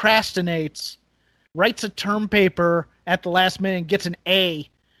procrastinates, writes a term paper at the last minute and gets an A,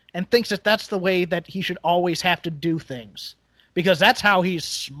 and thinks that that's the way that he should always have to do things because that's how he's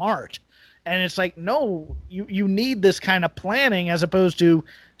smart. And it's like, no, you need this kind of planning as opposed to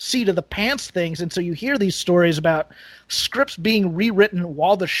seat of the pants things. And so you hear these stories about scripts being rewritten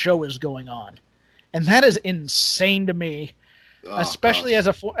while the show is going on. And that is insane to me, especially as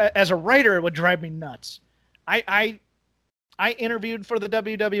a writer. It would drive me nuts. I interviewed for the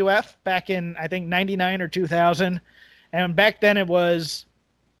WWF back in, I think, 99 or 2000. And back then it was,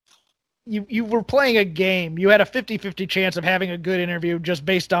 you were playing a game. You had a 50-50 chance of having a good interview just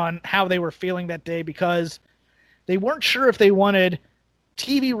based on how they were feeling that day because they weren't sure if they wanted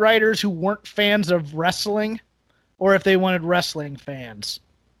TV writers who weren't fans of wrestling or if they wanted wrestling fans,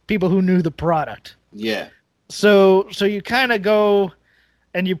 people who knew the product. Yeah. So you kind of go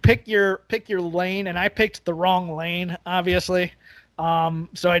and you pick your lane, and I picked the wrong lane, obviously.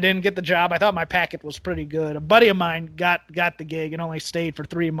 So I didn't get the job. I thought my packet was pretty good. A buddy of mine got the gig and only stayed for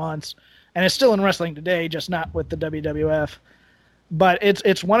 3 months, and is still in wrestling today, just not with the WWF. But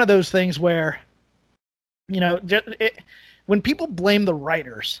it's one of those things where, when people blame the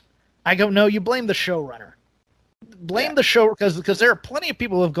writers, I go, no, you blame the showrunner. Blame the show because there are plenty of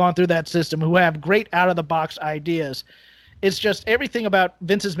people who have gone through that system who have great out-of-the-box ideas. It's just everything about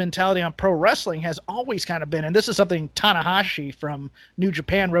Vince's mentality on pro wrestling has always kind of been, and this is something Tanahashi from New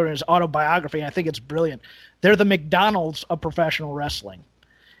Japan wrote in his autobiography, and I think it's brilliant. They're the McDonald's of professional wrestling.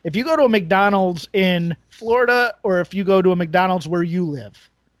 If you go to a McDonald's in Florida or if you go to a McDonald's where you live,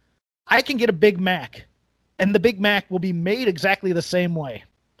 I can get a Big Mac, and the Big Mac will be made exactly the same way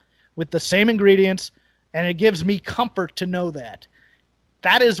with the same ingredients, and it gives me comfort to know that.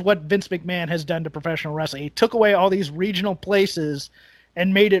 That is what Vince McMahon has done to professional wrestling. He took away all these regional places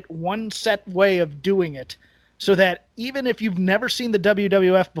and made it one set way of doing it so that even if you've never seen the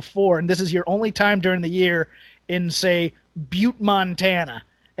WWF before, and this is your only time during the year in, say, Butte, Montana,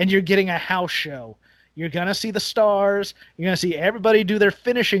 and you're getting a house show, you're going to see the stars, you're going to see everybody do their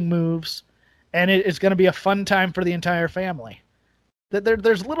finishing moves, and it's going to be a fun time for the entire family.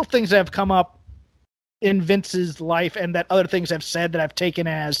 There's little things that have come up in Vince's life and that other things I've said that I've taken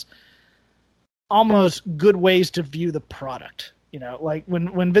as almost good ways to view the product. Like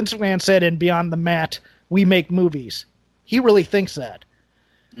when Vince McMahon said in Beyond the Mat, we make movies, he really thinks that.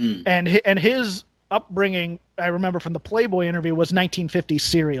 And his upbringing, I remember from the Playboy interview, was 1950s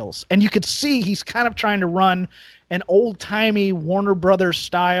serials. And you could see he's kind of trying to run an old-timey Warner Brothers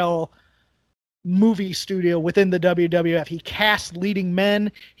style movie studio within the WWF. He casts leading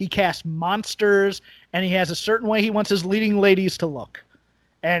men, he casts monsters, and he has a certain way he wants his leading ladies to look.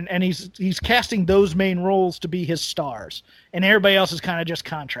 And he's casting those main roles to be his stars. And everybody else is kind of just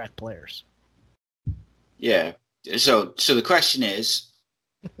contract players. Yeah. So the question is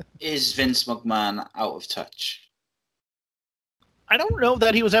Vince McMahon out of touch? I don't know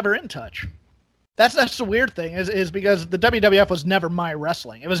that he was ever in touch. That's the weird thing, is because the WWF was never my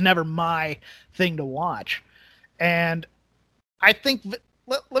wrestling. It was never my thing to watch. And I think,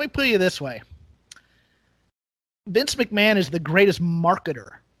 let me put it this way. Vince McMahon is the greatest marketer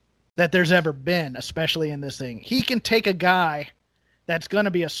that there's ever been, especially in this thing. He can take a guy that's going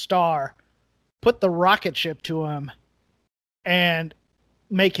to be a star, put the rocket ship to him, and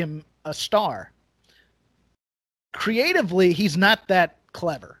make him a star. Creatively, he's not that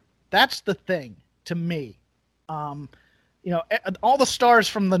clever. That's the thing to me. All the stars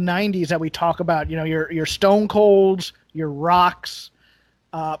from the 90s that we talk about, your Stone Colds, your Rocks,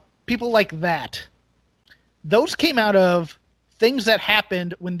 people like that. Those came out of things that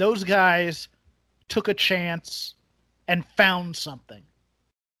happened when those guys took a chance and found something.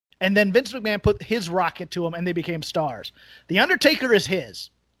 And then Vince McMahon put his rocket to them and they became stars. The Undertaker is his.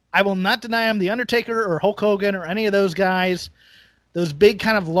 I will not deny him. The Undertaker or Hulk Hogan or any of those guys, those big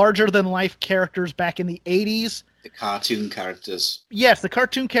kind of larger-than-life characters back in the 80s. The cartoon characters. Yes, the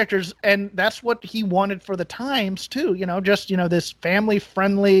cartoon characters, and that's what he wanted for the times, too. This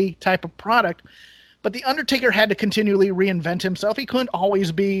family-friendly type of product. But The Undertaker had to continually reinvent himself. He couldn't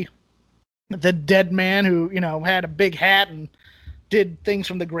always be the dead man who, had a big hat and did things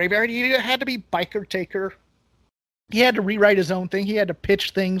from the graveyard. He had to be Biker Taker. He had to rewrite his own thing. He had to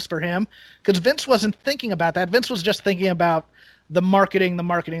pitch things for him because Vince wasn't thinking about that. Vince was just thinking about the marketing,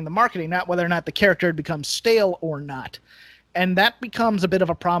 not whether or not the character had become stale or not. And that becomes a bit of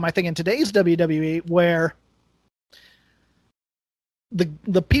a problem, I think, in today's WWE, where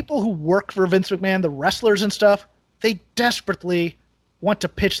the people who work for Vince McMahon, the wrestlers and stuff, they desperately want to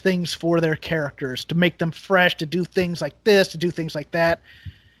pitch things for their characters, to make them fresh, to do things like this, to do things like that.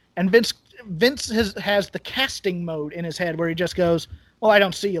 And Vince has the casting mode in his head where he just goes, well, I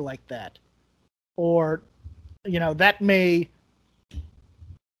don't see you like that. Or, that may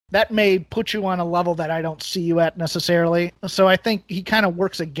put you on a level that I don't see you at necessarily. So I think he kind of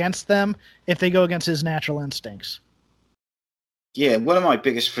works against them if they go against his natural instincts. Yeah, one of my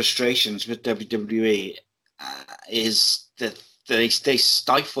biggest frustrations with WWE is that they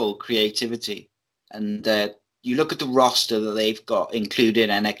stifle creativity. And you look at the roster that they've got, including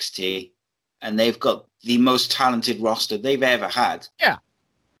NXT, and they've got the most talented roster they've ever had. Yeah.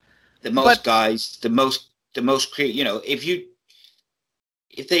 The most guys, the most creative.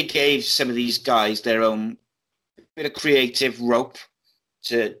 If they gave some of these guys their own bit of creative rope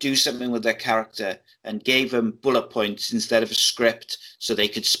to do something with their character and gave them bullet points instead of a script so they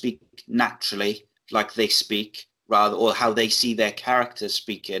could speak naturally like they speak, or how they see their character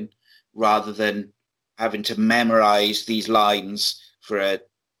speaking, rather than having to memorize these lines for a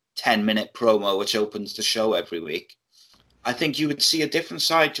 10-minute promo which opens the show every week, I think you would see a different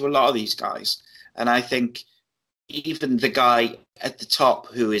side to a lot of these guys. And I think even the guy at the top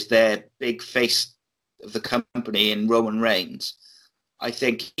who is their big face of the company in Roman Reigns, I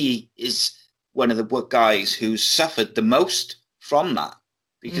think he is one of the guys who's suffered the most from that.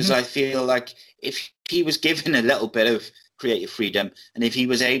 Because I feel like if he was given a little bit of creative freedom and if he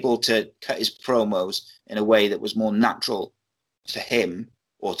was able to cut his promos in a way that was more natural to him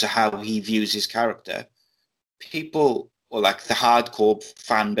or to how he views his character, people, or like the hardcore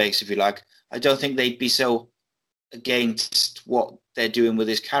fan base, if you like, I don't think they'd be so against what they're doing with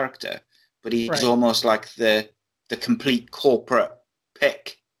his character. But he's almost like the complete corporate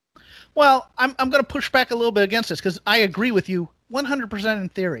pick. Well, I'm going to push back a little bit against this because I agree with you 100% in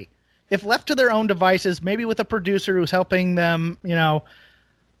theory. If left to their own devices, maybe with a producer who's helping them,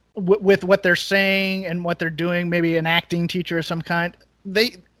 with what they're saying and what they're doing, maybe an acting teacher of some kind,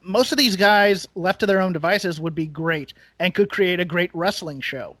 most of these guys left to their own devices would be great and could create a great wrestling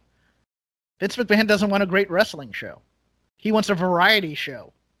show. Vince McMahon doesn't want a great wrestling show. He wants a variety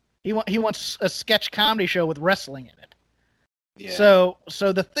show. He wants a sketch comedy show with wrestling in it. Yeah.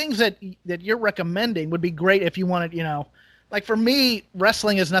 So the things that you're recommending would be great if you wanted, like for me,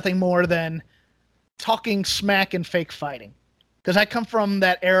 wrestling is nothing more than talking smack and fake fighting. Because I come from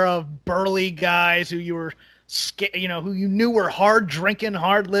that era of burly guys who you knew were hard drinking,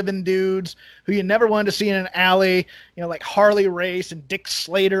 hard living dudes who you never wanted to see in an alley, like Harley Race and Dick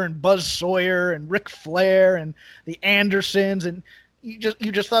Slater and Buzz Sawyer and Ric Flair and the Andersons, and you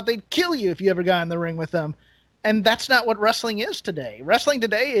just thought they'd kill you if you ever got in the ring with them. And that's not what wrestling is today. Wrestling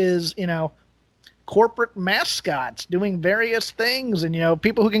today is, corporate mascots doing various things, and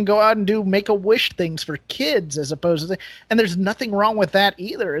people who can go out and do Make-A-Wish things for kids as opposed to and there's nothing wrong with that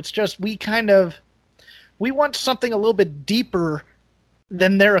either. It's just we want something a little bit deeper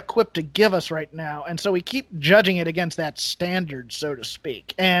than they're equipped to give us right now, and so we keep judging it against that standard, so to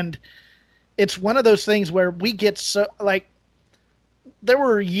speak. And it's one of those things where we get so there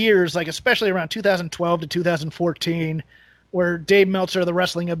were years, especially around 2012 to 2014, where Dave Meltzer of the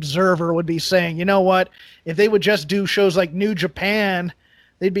Wrestling Observer would be saying, you know what, if they would just do shows like New Japan,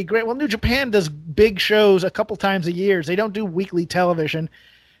 they'd be great. Well, New Japan does big shows a couple times a year. They don't do weekly television.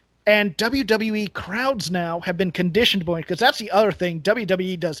 And WWE crowds now have been conditioned, because that's the other thing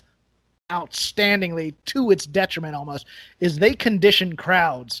WWE does outstandingly, to its detriment almost, is they condition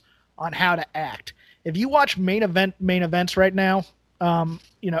crowds on how to act. If you watch main events right now,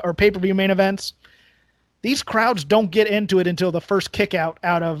 or pay-per-view main events, these crowds don't get into it until the first kick out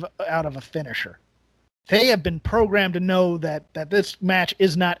of a finisher. They have been programmed to know that this match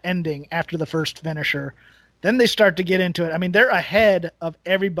is not ending after the first finisher. Then they start to get into it. I mean, they're ahead of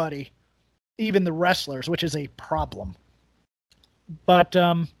everybody, even the wrestlers, which is a problem. But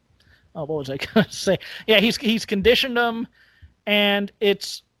what was I going to say? Yeah, he's conditioned them, and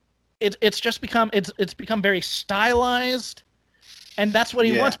it's just become very stylized. And that's what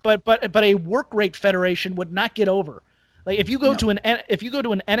he wants, but a work rate federation would not get over. If you go to an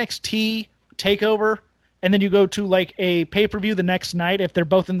NXT takeover and then you go to a pay-per-view the next night, if they're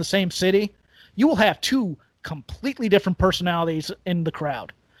both in the same city, you will have two completely different personalities in the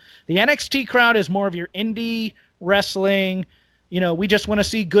crowd. The NXT crowd is more of your indie wrestling. We just want to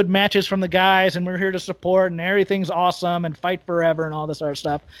see good matches from the guys, and we're here to support, and everything's awesome, and fight forever, and all this other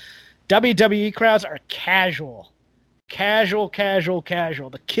stuff. WWE crowds are casual.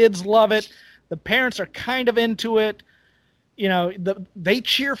 The kids love it. The parents are kind of into it. They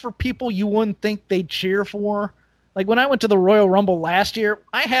cheer for people you wouldn't think they'd cheer for. When I went to the Royal Rumble last year,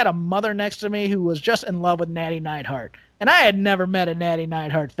 I had a mother next to me who was just in love with Natty Neidhart. And I had never met a Natty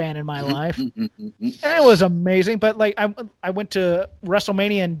Neidhart fan in my life. And it was amazing. But I went to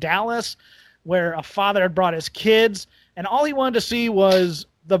WrestleMania in Dallas, where a father had brought his kids, and all he wanted to see was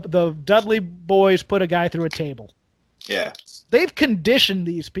the Dudley boys put a guy through a table. Yeah. They've conditioned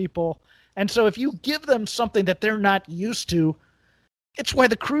these people, and so if you give them something that they're not used to, it's why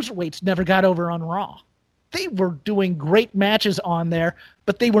the cruiserweights never got over on Raw. They were doing great matches on there,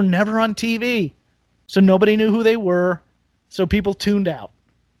 but they were never on TV, so nobody knew who they were, so people tuned out.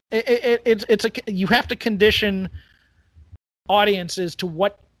 You have to condition audiences to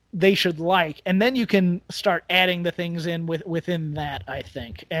what they should like, and then you can start adding the things in within that, I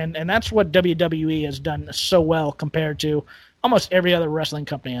think. And that's what WWE has done so well compared to almost every other wrestling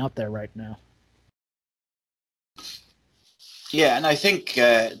company out there right now. Yeah, and I think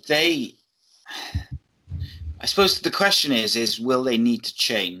I suppose the question is will they need to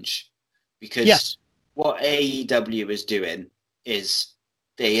change? Because what AEW is doing is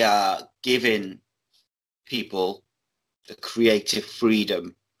they are giving people the creative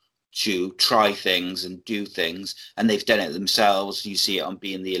freedom to try things and do things, and they've done it themselves. You see it on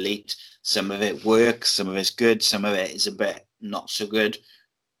Being the Elite. Some of it works, some of it's good, some of it is a bit not so good.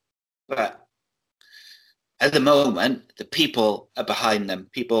 But at the moment, the people are behind them.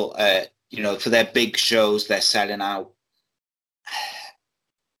 People, for their big shows, they're selling out.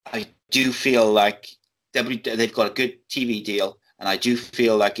 I do feel like they've got a good TV deal, and I do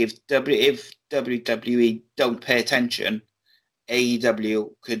feel like if WWE don't pay attention,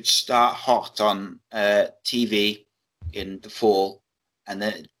 AEW could start hot on TV in the fall, and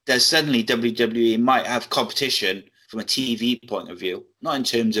then there's suddenly WWE might have competition from a TV point of view, not in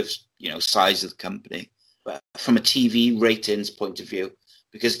terms of size of the company, but from a TV ratings point of view,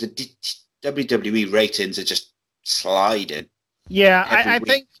 because the WWE ratings are just sliding. Yeah,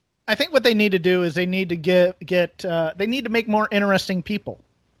 I think what they need to do is they need to they need to make more interesting people,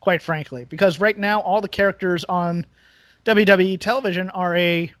 quite frankly, because right now all the characters on WWE television are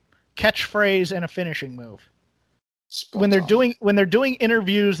a catchphrase and a finishing move. When they're doing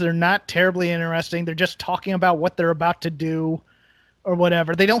interviews, they're not terribly interesting. They're just talking about what they're about to do or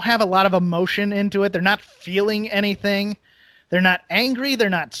whatever. They don't have a lot of emotion into it. They're not feeling anything. They're not angry. They're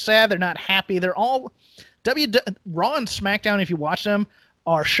not sad. They're not happy. They're all Raw and SmackDown, if you watch them,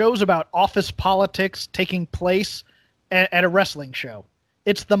 are shows about office politics taking place at a wrestling show.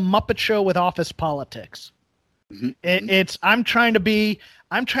 It's the Muppet Show with office politics. It's I'm trying to be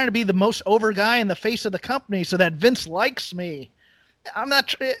the most over guy in the face of the company so that Vince likes me. I'm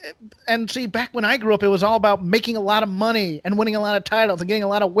not. And see, back when I grew up, it was all about making a lot of money and winning a lot of titles and getting a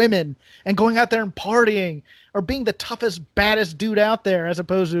lot of women and going out there and partying or being the toughest, baddest dude out there, as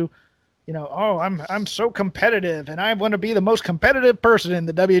opposed to oh, I'm so competitive and I want to be the most competitive person in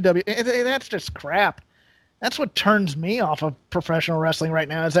the WWE. That's just crap. That's what turns me off of professional wrestling right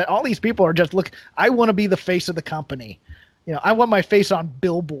now, is that all these people are just, look, I want to be the face of the company. I want my face on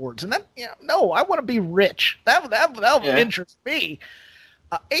billboards. And that, no, I want to be rich. That'll interest me.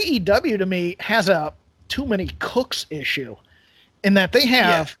 AEW to me has a too many cooks issue in that they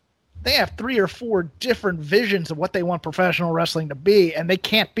have 3 or 4 different visions of what they want professional wrestling to be, and they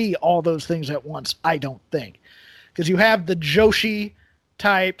can't be all those things at once, I don't think. Because you have the Joshi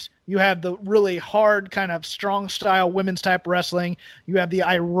types, you have the really hard kind of strong style women's type wrestling, you have the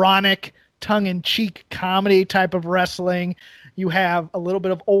ironic tongue-in-cheek comedy type of wrestling, you have a little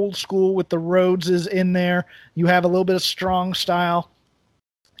bit of old school with the Rhodeses in there, you have a little bit of strong style.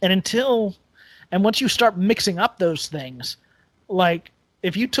 And once you start mixing up those things, like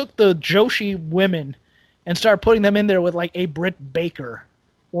if you took the Joshi women and started putting them in there with like a Britt Baker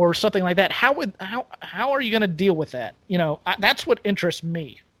or something like that, how are you going to deal with that? That's what interests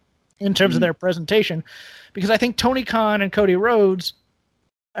me in terms of their presentation, because I think Tony Khan and Cody Rhodes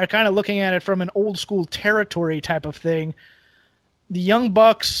are kind of looking at it from an old school territory type of thing. The Young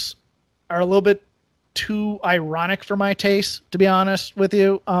Bucks are a little bit too ironic for my taste, to be honest with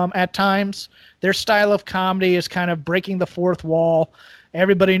you. At times, their style of comedy is kind of breaking the fourth wall.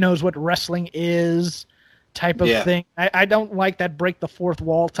 Everybody knows what wrestling is type of thing. I don't like that break the fourth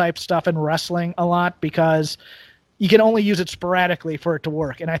wall type stuff in wrestling a lot, because you can only use it sporadically for it to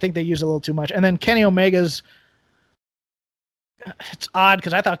work. And I think they use it a little too much. And then Kenny Omega's, it's odd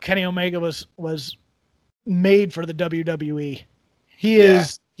because I thought Kenny Omega was made for the WWE. He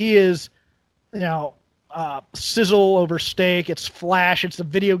is, sizzle over steak. It's flash. It's the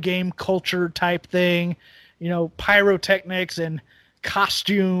video game culture type thing, pyrotechnics and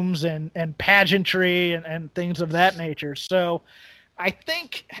costumes and pageantry and things of that nature. So I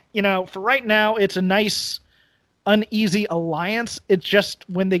think, for right now, it's a nice, uneasy alliance. It's just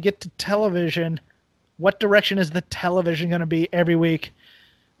when they get to television, what direction is the television going to be every week?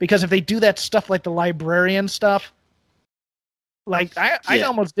 Because if they do that stuff like the librarian stuff, like I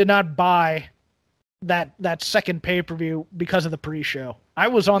almost did not buy that second pay-per-view because of the pre-show. I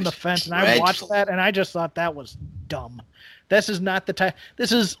was on the fence and I watched that and I just thought that was dumb. This is not the time.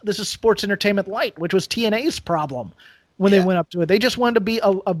 This is Sports Entertainment Light, which was TNA's problem when they went up to it. They just wanted to be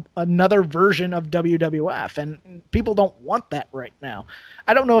another version of WWF, and people don't want that right now.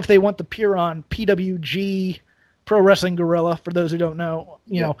 I don't know if they want the pure on PWG, Pro Wrestling Guerrilla, for those who don't know,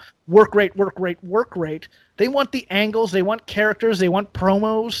 work rate. They want the angles, they want characters, they want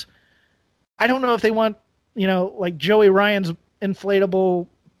promos. I don't know if they want, like Joey Ryan's inflatable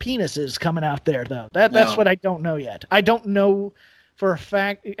penises coming out there, though. That's what I don't know yet. I don't know for a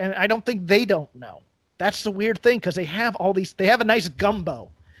fact, and I don't think they don't know. That's the weird thing, because they have a nice gumbo.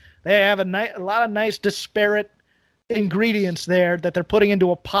 They have a lot of nice disparate ingredients there that they're putting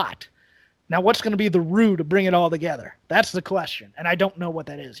into a pot. Now, what's going to be the roux to bring it all together? That's the question, and I don't know what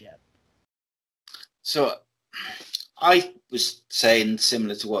that is yet. So I was saying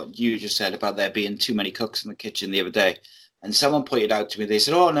similar to what you just said about there being too many cooks in the kitchen the other day. And someone pointed out to me, they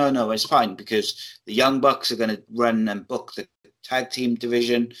said, oh, no, it's fine, because the Young Bucks are going to run and book the tag team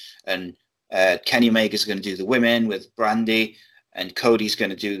division, and Kenny Omega's going to do the women with Brandy, and Cody's going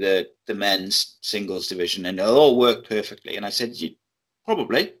to do the men's singles division, and it'll all work perfectly. And I said,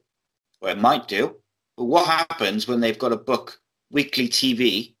 probably, or it might do. But what happens when they've got to book weekly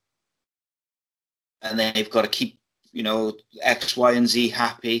TV and they've got to keep, X, Y, and Z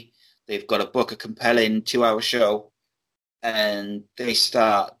happy? They've got to book a compelling 2-hour show. And they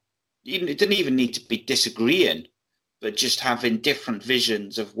start, it didn't even need to be disagreeing, but just having different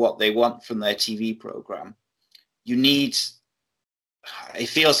visions of what they want from their TV program. It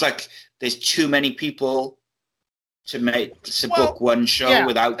feels like there's too many people to book one show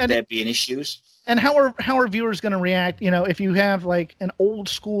without there being issues. And how are viewers going to react, if you have like an old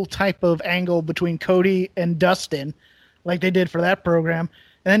school type of angle between Cody and Dustin, like they did for that program,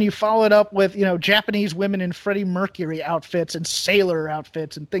 and then you follow it up with, Japanese women in Freddie Mercury outfits and sailor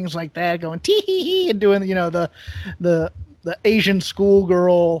outfits and things like that, going tee-hee-hee and doing, the Asian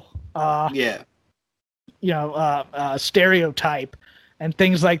schoolgirl, stereotype and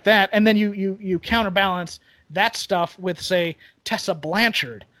things like that. And then you counterbalance that stuff with, say, Tessa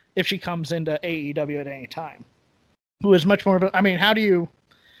Blanchard, if she comes into AEW at any time, who is much more of a, how do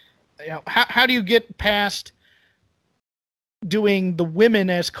you get past doing the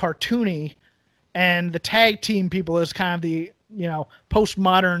women as cartoony and the tag team people as kind of the,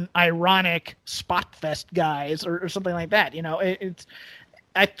 postmodern ironic spot fest guys or something like that.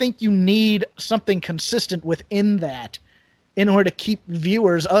 I think you need something consistent within that in order to keep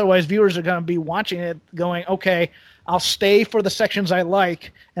viewers. Otherwise, viewers are going to be watching it going, okay, I'll stay for the sections I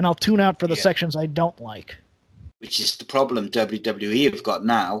like, and I'll tune out for the sections I don't like. Which is the problem WWE have got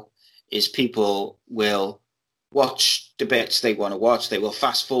now, is people will watch the bits they want to watch. They will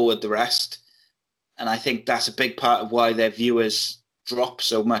fast forward the rest. And I think that's a big part of why their viewers drop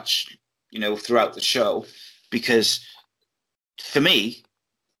so much, throughout the show. Because for me,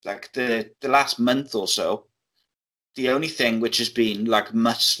 like the last month or so, the only thing which has been like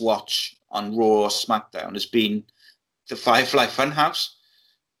must watch on Raw or SmackDown has been the Firefly Funhouse.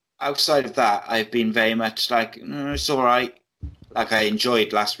 Outside of that, I've been very much like, it's all right. Like, I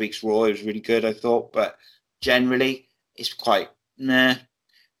enjoyed last week's Raw. It was really good, I thought. But generally, it's quite meh.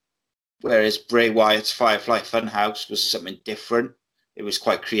 Whereas Bray Wyatt's Firefly Funhouse was something different. It was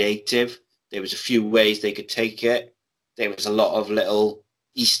quite creative. There was a few ways they could take it. There was a lot of little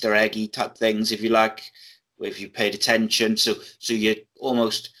Easter eggy type things, if you like, if you paid attention. So you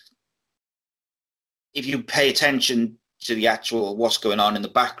almost, if you pay attention to the actual what's going on in the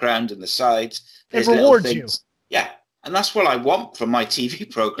background and the sides, it rewards you. Yeah, and that's what I want from my TV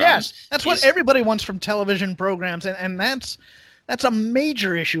programs. Yes, that's what everybody wants from television programs, and that's a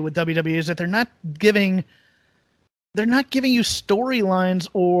major issue with WWE, is that they're not giving you storylines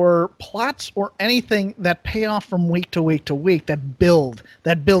or plots or anything that pay off from week to week to week, that build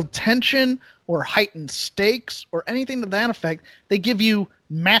tension or heighten stakes or anything to that effect. They give you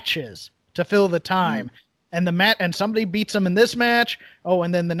matches to fill the time. And somebody beats them in this match. Oh,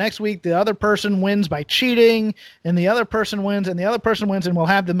 and then the next week the other person wins by cheating, and the other person wins, and the other person wins, and we'll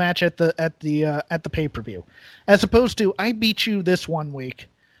have the match at the pay-per-view. As opposed to, I beat you this one week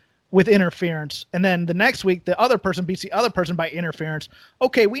with interference, and then the next week the other person beats the other person by interference.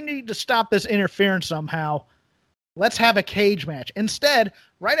 Okay, we need to stop this interference somehow. Let's have a cage match. Instead,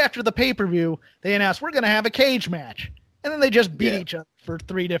 right after the pay-per-view, they announce we're going to have a cage match. And then they just beat each other for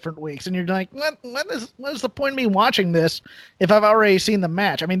 3 different weeks. And you're like, what is the point of me watching this if I've already seen the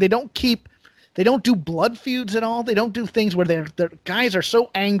match? I mean, they don't do blood feuds at all. They don't do things where their guys are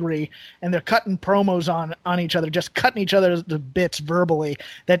so angry and they're cutting promos on each other, just cutting each other to bits verbally,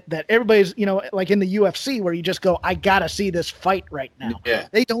 that everybody's, like in the UFC, where you just go, I got to see this fight right now. Yeah.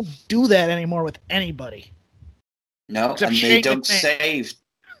 They don't do that anymore with anybody. No, and they don't save.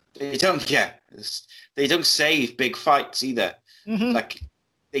 They don't save big fights either. Mm-hmm. Like,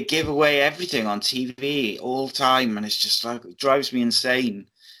 they give away everything on TV all the time, and it's just like, it drives me insane,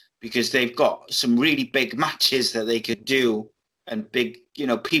 because they've got some really big matches that they could do, and big,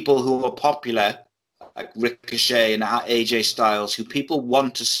 people who are popular, like Ricochet and AJ Styles, who people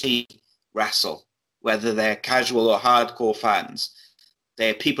want to see wrestle, whether they're casual or hardcore fans.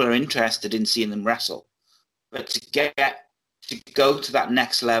 People are interested in seeing them wrestle. But to go to that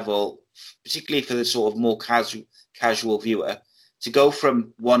next level, particularly for the sort of more casual viewer, to go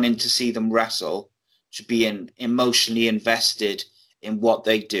from wanting to see them wrestle to being emotionally invested in what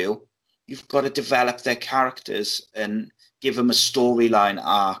they do, you've got to develop their characters and give them a storyline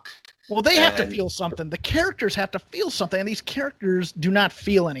arc. Well, they have to feel something. The characters have to feel something, and these characters do not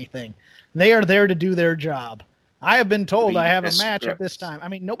feel anything. They are there to do their job. I have been told I have a match at this time. I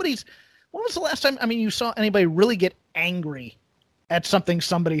mean, when was the last time, you saw anybody really get angry at something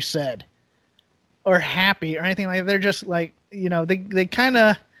somebody said, or happy or anything like that? They're just like, they kind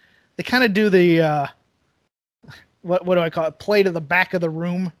of do the, what do I call it? Play to the back of the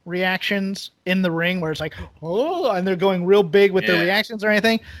room reactions in the ring, where it's like, oh, and they're going real big with their reactions or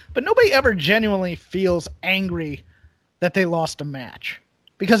anything. But nobody ever genuinely feels angry that they lost a match,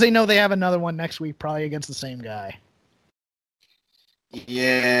 because they know they have another one next week, probably against the same guy.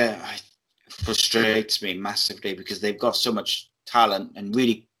 Yeah, it frustrates me massively, because they've got so much talent and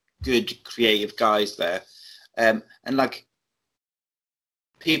really good creative guys there. And like,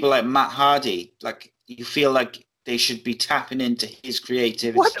 people like Matt Hardy, like, you feel like they should be tapping into his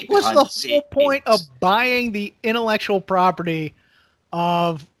creativity. What was the whole point of buying the intellectual property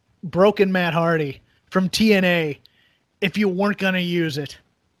of Broken Matt Hardy from TNA if you weren't going to use it?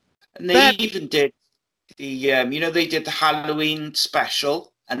 And they even did they did the Halloween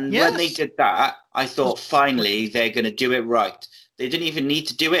special. And when they did that, I thought, finally, they're going to do it right. They didn't even need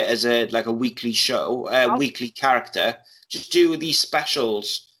to do it as a weekly show, weekly character. Just do these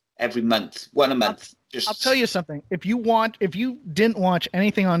specials every month, one a month. I'll tell you something. If you didn't watch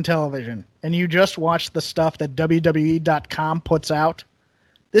anything on television and you just watched the stuff that WWE.com puts out,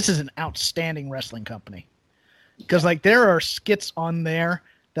 this is an outstanding wrestling company. Because there are skits on there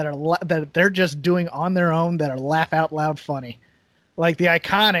that they're just doing on their own that are laugh out loud funny. Like, the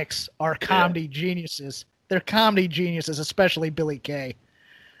Iconics are comedy geniuses. They're comedy geniuses, especially Billy Kay.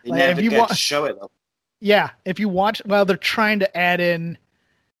 They never get to show it, though. Yeah, if you watch, well, they're trying to add in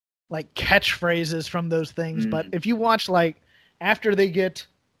like catchphrases from those things, but if you watch like after they get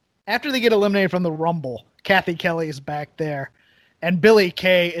eliminated from the Rumble, Kathy Kelly is back there, and Billie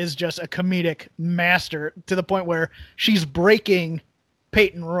Kay is just a comedic master to the point where she's breaking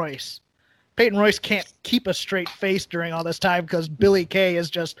Peyton Royce. Peyton Royce can't keep a straight face during all this time because Billie Kay is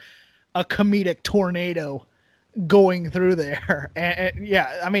just a comedic tornado going through there. And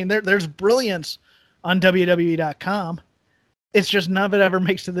yeah, I mean, there's brilliance on WWE.com. It's just none of it ever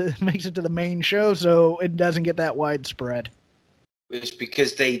makes it to the main show, so it doesn't get that widespread. It's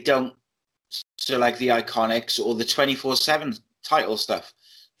because they don't, so like the Iconics or the 24/7 title stuff,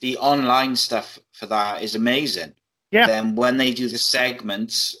 the online stuff for that is amazing. Yeah. Then when they do the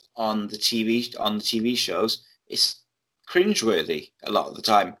segments on the TV shows, it's cringeworthy a lot of the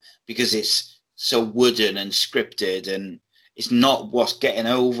time because it's so wooden and scripted, and it's not what's getting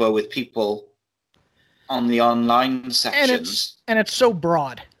over with people on the online sections. And it's so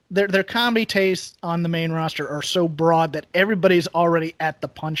broad. Their comedy tastes on the main roster are so broad that everybody's already at the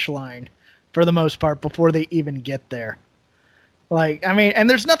punchline for the most part before they even get there. Like, I mean, and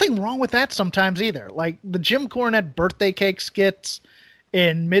there's nothing wrong with that sometimes either. Like the Jim Cornette birthday cake skits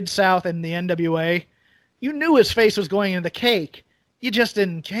in Mid-South and the NWA, you knew his face was going into the cake. You just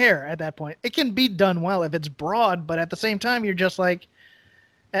didn't care at that point. It can be done well if it's broad, but at the same time, you're just like,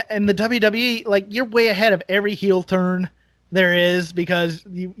 and the WWE, like, you're way ahead of every heel turn there is because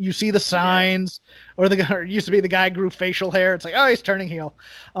you see the signs, or it used to be the guy grew facial hair. It's like, oh, he's turning heel.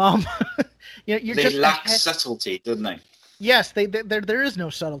 You're they just lack subtlety, didn't they? Yes, there is no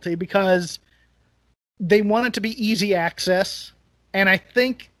subtlety because they want it to be easy access, and I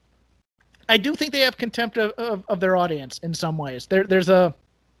do think they have contempt of their audience in some ways. There's a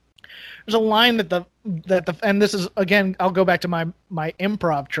line that and this is, again, I'll go back to my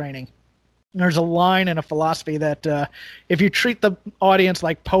improv training. There's a line and a philosophy that if you treat the audience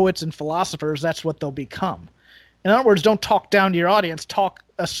like poets and philosophers, that's what they'll become. In other words, don't talk down to your audience.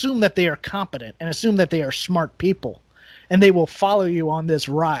 Assume that they are competent and assume that they are smart people, and they will follow you on this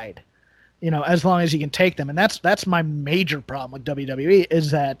ride, as long as you can take them. And that's my major problem with WWE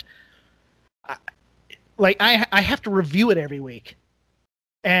is that, I have to review it every week.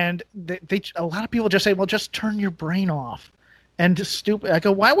 And a lot of people just say, well, just turn your brain off. And just stupid. I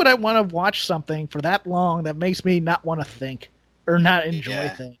go, why would I want to watch something for that long that makes me not want to think or not enjoy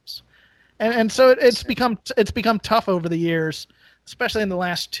things? And so it's become tough over the years, especially in the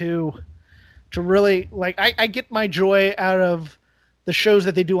last two, to really, like, I get my joy out of the shows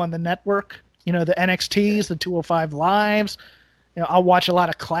that they do on the network, the NXTs, the 205 Lives. I'll watch a lot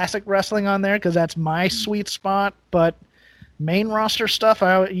of classic wrestling on there because that's my sweet spot. But main roster stuff,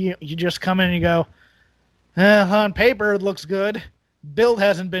 you just come in and you go, on paper it looks good. Build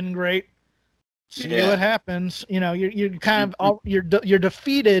hasn't been great. See what happens. You're kind of you're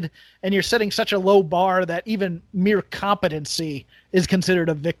defeated, and you're setting such a low bar that even mere competency is considered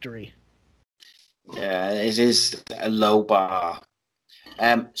a victory. Yeah, it is a low bar.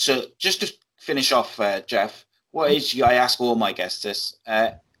 So just to finish off, Jeff, I ask all my guests this,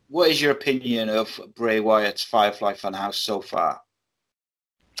 what is your opinion of Bray Wyatt's Firefly Funhouse so far?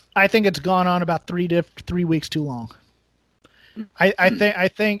 I think it's gone on about 3 weeks too long. I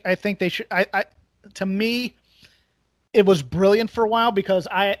think they should. To me, it was brilliant for a while because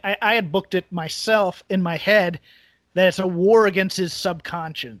I had booked it myself in my head that it's a war against his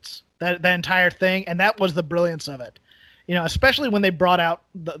subconscious, that entire thing, and that was the brilliance of it. Especially when they brought out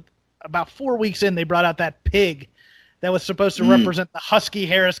about 4 weeks in, they brought out that pig that was supposed to represent the Husky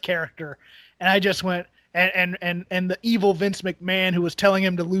Harris character, and I just went. And the evil Vince McMahon who was telling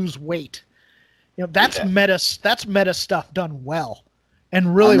him to lose weight. That's meta stuff done well.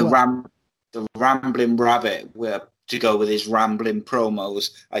 And really the rambling rabbit to go with his rambling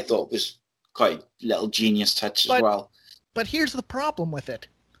promos, I thought was quite a little genius touch as well. But here's the problem with it.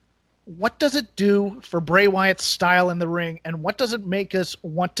 What does it do for Bray Wyatt's style in the ring, and what does it make us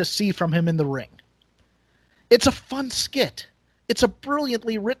want to see from him in the ring? It's a fun skit. It's a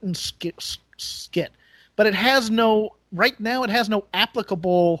brilliantly written skit. But it has no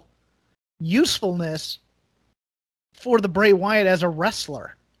applicable usefulness for the Bray Wyatt as a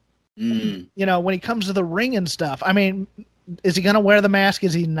wrestler. When he comes to the ring and stuff. I mean, is he going to wear the mask?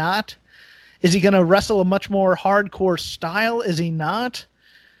 Is he not? Is he going to wrestle a much more hardcore style? Is he not?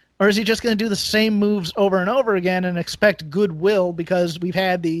 Or is he just going to do the same moves over and over again and expect goodwill because we've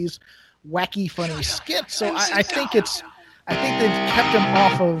had these wacky, funny skits? So I think they've kept him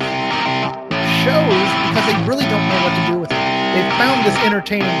off of shows because they really don't know what to do with it. They've found this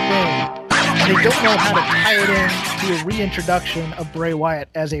entertaining thing, and they don't know how to tie it in to a reintroduction of Bray Wyatt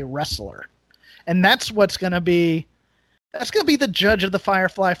as a wrestler. And that's what's going to be the judge of the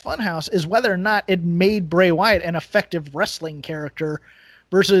Firefly Funhouse, is whether or not it made Bray Wyatt an effective wrestling character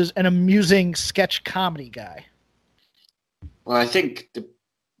versus an amusing sketch comedy guy. Well, I think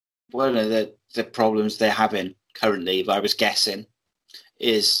one of the problems they're having currently, if I was guessing,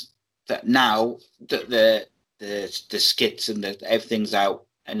 is that now that the skits and everything's out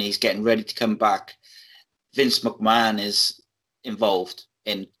and he's getting ready to come back, Vince McMahon is involved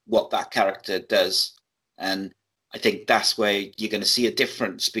in what that character does. And I think that's where you're going to see a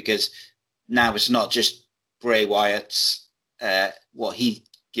difference, because now it's not just Bray Wyatt's what he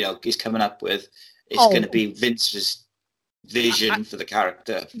is coming up with. It's going to be Vince's vision for the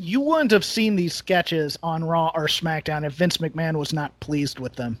character. You wouldn't have seen these sketches on Raw or SmackDown if Vince McMahon was not pleased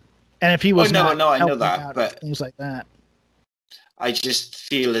with them, and if he was I know that, but things like that. I just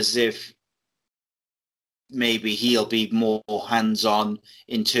feel as if maybe he'll be more hands-on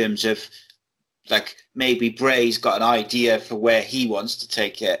in terms of, like, maybe Bray's got an idea for where he wants to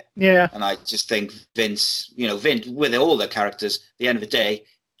take it. Yeah. And I just think Vince, with all the characters, at the end of the day,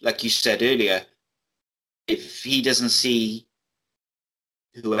 like you said earlier, if he doesn't see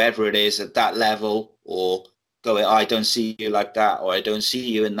whoever it is at that level, or go, I don't see you like that, or I don't see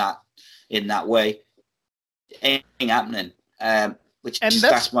you in that way, it ain't happening.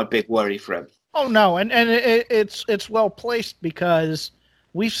 That's my big worry for him. Oh no, and it's well placed, because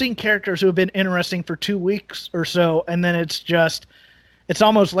we've seen characters who have been interesting for 2 weeks or so, and then it's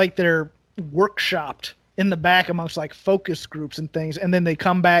almost like they're workshopped in the back amongst like focus groups and things, and then they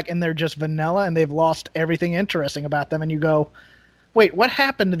come back and they're just vanilla and they've lost everything interesting about them, and you go, wait, what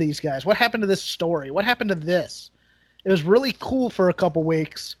happened to these guys? What happened to this story? What happened to this? It was really cool for a couple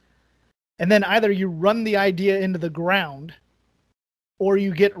weeks, and then either you run the idea into the ground, or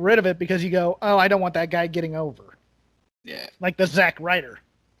you get rid of it because you go, oh, I don't want that guy getting over. Yeah. Like the Zack Ryder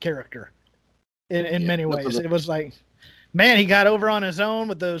character in many ways. It was like, man, he got over on his own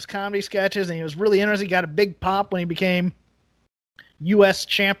with those comedy sketches, and he was really interesting. He got a big pop when he became U.S.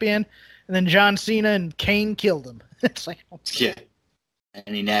 champion, and then John Cena and Kane killed him. It's like, yeah.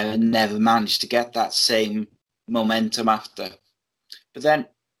 And he never managed to get that same momentum after. But then,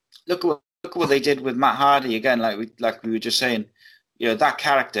 look what they did with Matt Hardy again, like we were just saying. That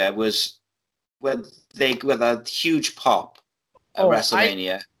character was with a huge pop at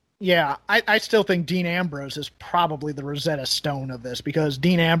WrestleMania. I still think Dean Ambrose is probably the Rosetta Stone of this, because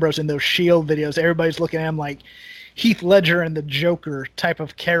Dean Ambrose in those Shield videos, everybody's looking at him like Heath Ledger and the Joker type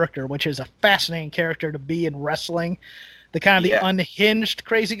of character, which is a fascinating character to be in wrestling. The kind of the unhinged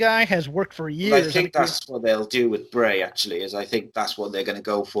crazy guy has worked for years. Well, I think that's what they'll do with Bray, actually, is I think that's what they're going to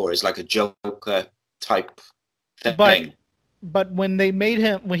go for, is like a Joker type thing. But when they made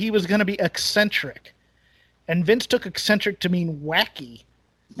him, when he was going to be eccentric, and Vince took eccentric to mean wacky,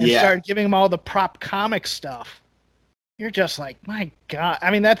 and started giving him all the prop comic stuff, you're just like, my God.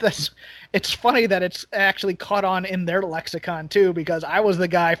 I mean, it's funny that it's actually caught on in their lexicon too, because I was the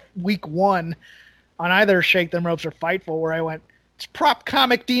guy week 1 on either Shake Them Ropes or Fightful where I went, it's prop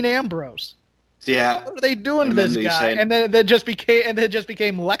comic Dean Ambrose. Yeah. What are they doing to this guy? And then it just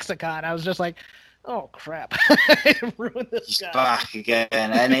became lexicon. I was just like, oh crap! It ruined this He's guy. Back again,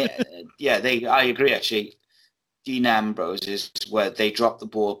 and I agree. Actually, Dean Ambrose is where they dropped the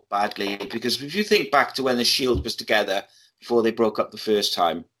ball badly, because if you think back to when the Shield was together before they broke up the first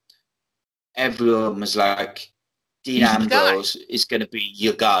time, everyone was like, Dean Ambrose is going to be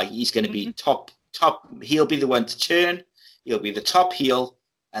your guy. He's going to be top. He'll be the one to turn. He'll be the top heel,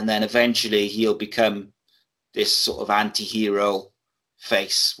 and then eventually he'll become this sort of anti-hero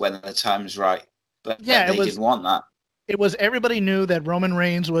face when the time's right. But they didn't want that. It was, everybody knew that Roman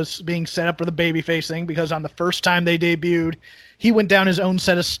Reigns was being set up for the babyface thing, because on the first time they debuted, he went down his own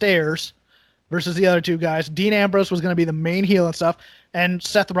set of stairs versus the other two guys. Dean Ambrose was going to be the main heel and stuff, and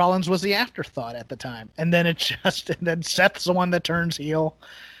Seth Rollins was the afterthought at the time. And then then Seth's the one that turns heel,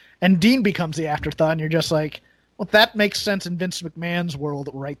 and Dean becomes the afterthought, and you're just like, well, that makes sense in Vince McMahon's world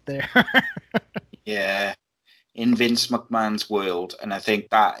right there. Yeah, in Vince McMahon's world, and I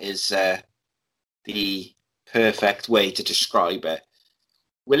think that is the perfect way to describe it.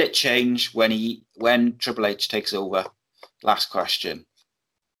 Will it change when Triple H takes over? Last question.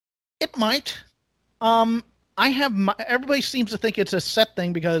 It might. Everybody seems to think it's a set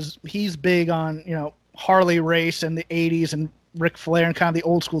thing because he's big on, Harley race and the 80s and Ric Flair and kind of the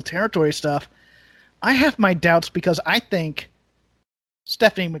old school territory stuff. I have my doubts because I think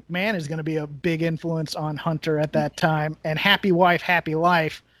Stephanie McMahon is going to be a big influence on Hunter at that time, and happy wife, happy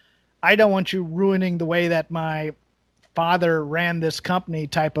life. I don't want you ruining the way that my father ran this company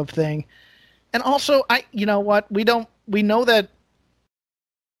type of thing. And also, you know what? We know that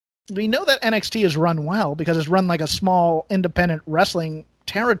we know that NXT is run well because it's run like a small independent wrestling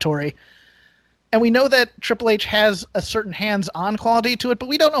territory. And we know that Triple H has a certain hands-on quality to it, but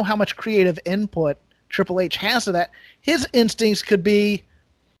we don't know how much creative input Triple H has to that. His instincts could be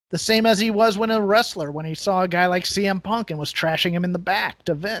the same as he was when a wrestler, when he saw a guy like CM Punk and was trashing him in the back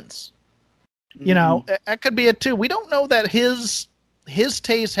to Vince. You know, that could be it too. We don't know that his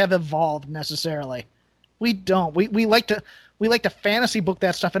tastes have evolved necessarily. We don't. We like to fantasy book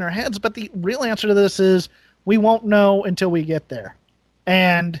that stuff in our heads, but the real answer to this is we won't know until we get there.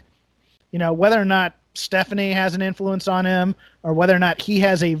 And, you know, whether or not Stephanie has an influence on him or whether or not he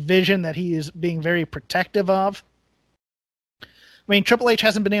has a vision that he is being very protective of. I mean, Triple H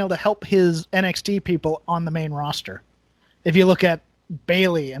hasn't been able to help his NXT people on the main roster. If you look at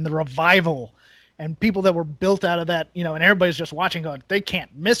Bayley and the Revival and people that were built out of that, you know, and everybody's just watching going, they can't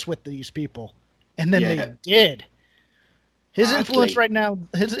miss with these people. And then they did. His influence right now,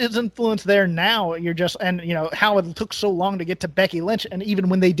 his influence there now, you're just, and you know, how it took so long to get to Becky Lynch. And even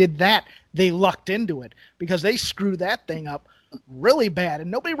when they did that, they lucked into it because they screwed that thing up really bad.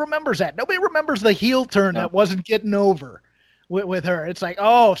 And nobody remembers that. Nobody remembers the heel turn that wasn't getting over with her. It's like,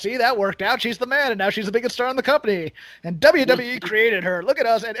 oh, see, that worked out. She's the man. And now she's the biggest star in the company. And WWE created her. Look at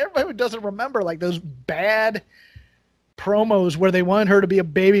us. And everybody who doesn't remember like those bad promos where they wanted her to be a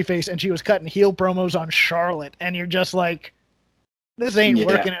babyface and she was cutting heel promos on Charlotte. And you're just like, this ain't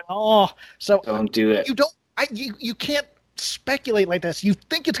working at all. So don't do it. You can't speculate like this. You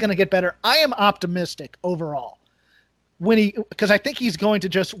think it's going to get better. I am optimistic overall because I think he's going to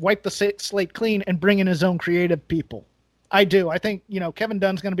just wipe the slate clean and bring in his own creative people. I do. I think, you know, Kevin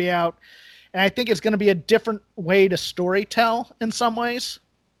Dunn's going to be out, and I think it's going to be a different way to story tell in some ways,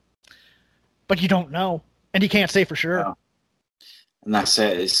 but you don't know, and you can't say for sure. No. And that's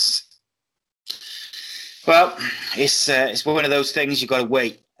it. It's one of those things you got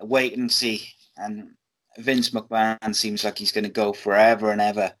to wait and see. And Vince McMahon seems like he's going to go forever and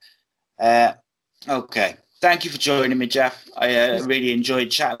ever. Okay. Thank you for joining me, Jeff. I really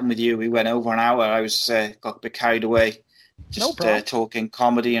enjoyed chatting with you. We went over an hour. I got a bit carried away just talking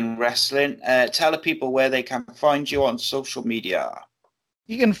comedy and wrestling. Tell the people where they can find you on social media.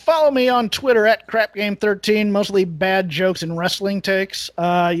 You can follow me on Twitter at CrapGame13, mostly bad jokes and wrestling takes.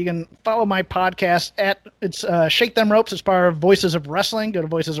 You can follow my podcast at Shake Them Ropes as part of Voices of Wrestling. Go to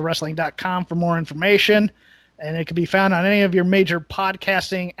voicesofwrestling.com for more information. And it can be found on any of your major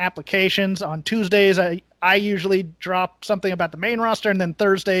podcasting applications. On Tuesdays, I usually drop something about the main roster, and then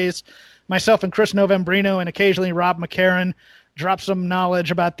Thursdays, myself and Chris Novembrino and occasionally Rob McCarran drop some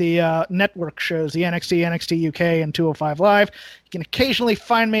knowledge about the network shows, the NXT, NXT UK, and 205 Live. You can occasionally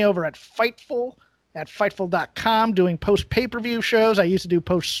find me over at Fightful, at Fightful.com, doing post-pay-per-view shows. I used to do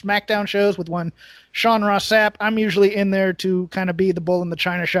post-SmackDown shows with one Sean Ross Sapp. I'm usually in there to kind of be the bull in the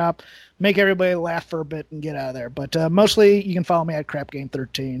china shop, make everybody laugh for a bit, and get out of there. But mostly, you can follow me at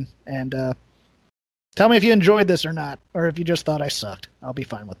CrapGame13. And tell me if you enjoyed this or not, or if you just thought I sucked. I'll be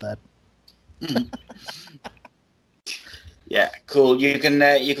fine with that. Yeah, cool. You can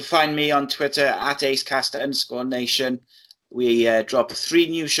find me on Twitter at ACEcast_Nation. We drop 3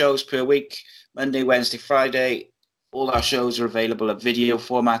 new shows per week, Monday, Wednesday, Friday. All our shows are available at video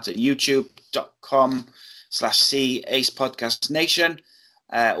format at youtube.com/C Ace Podcast Nation.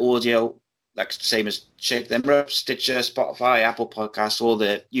 Audio, like same as Shake Them Ropes, Stitcher, Spotify, Apple Podcasts, all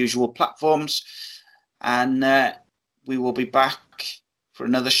the usual platforms. And we will be back for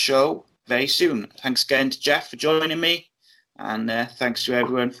another show very soon. Thanks again to Jeff for joining me. And thanks to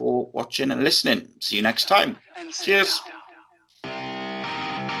everyone for watching and listening. See you next time. Cheers.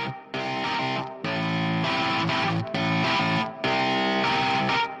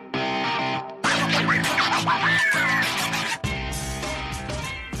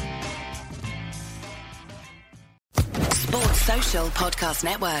 Sports Social Podcast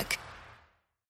Network.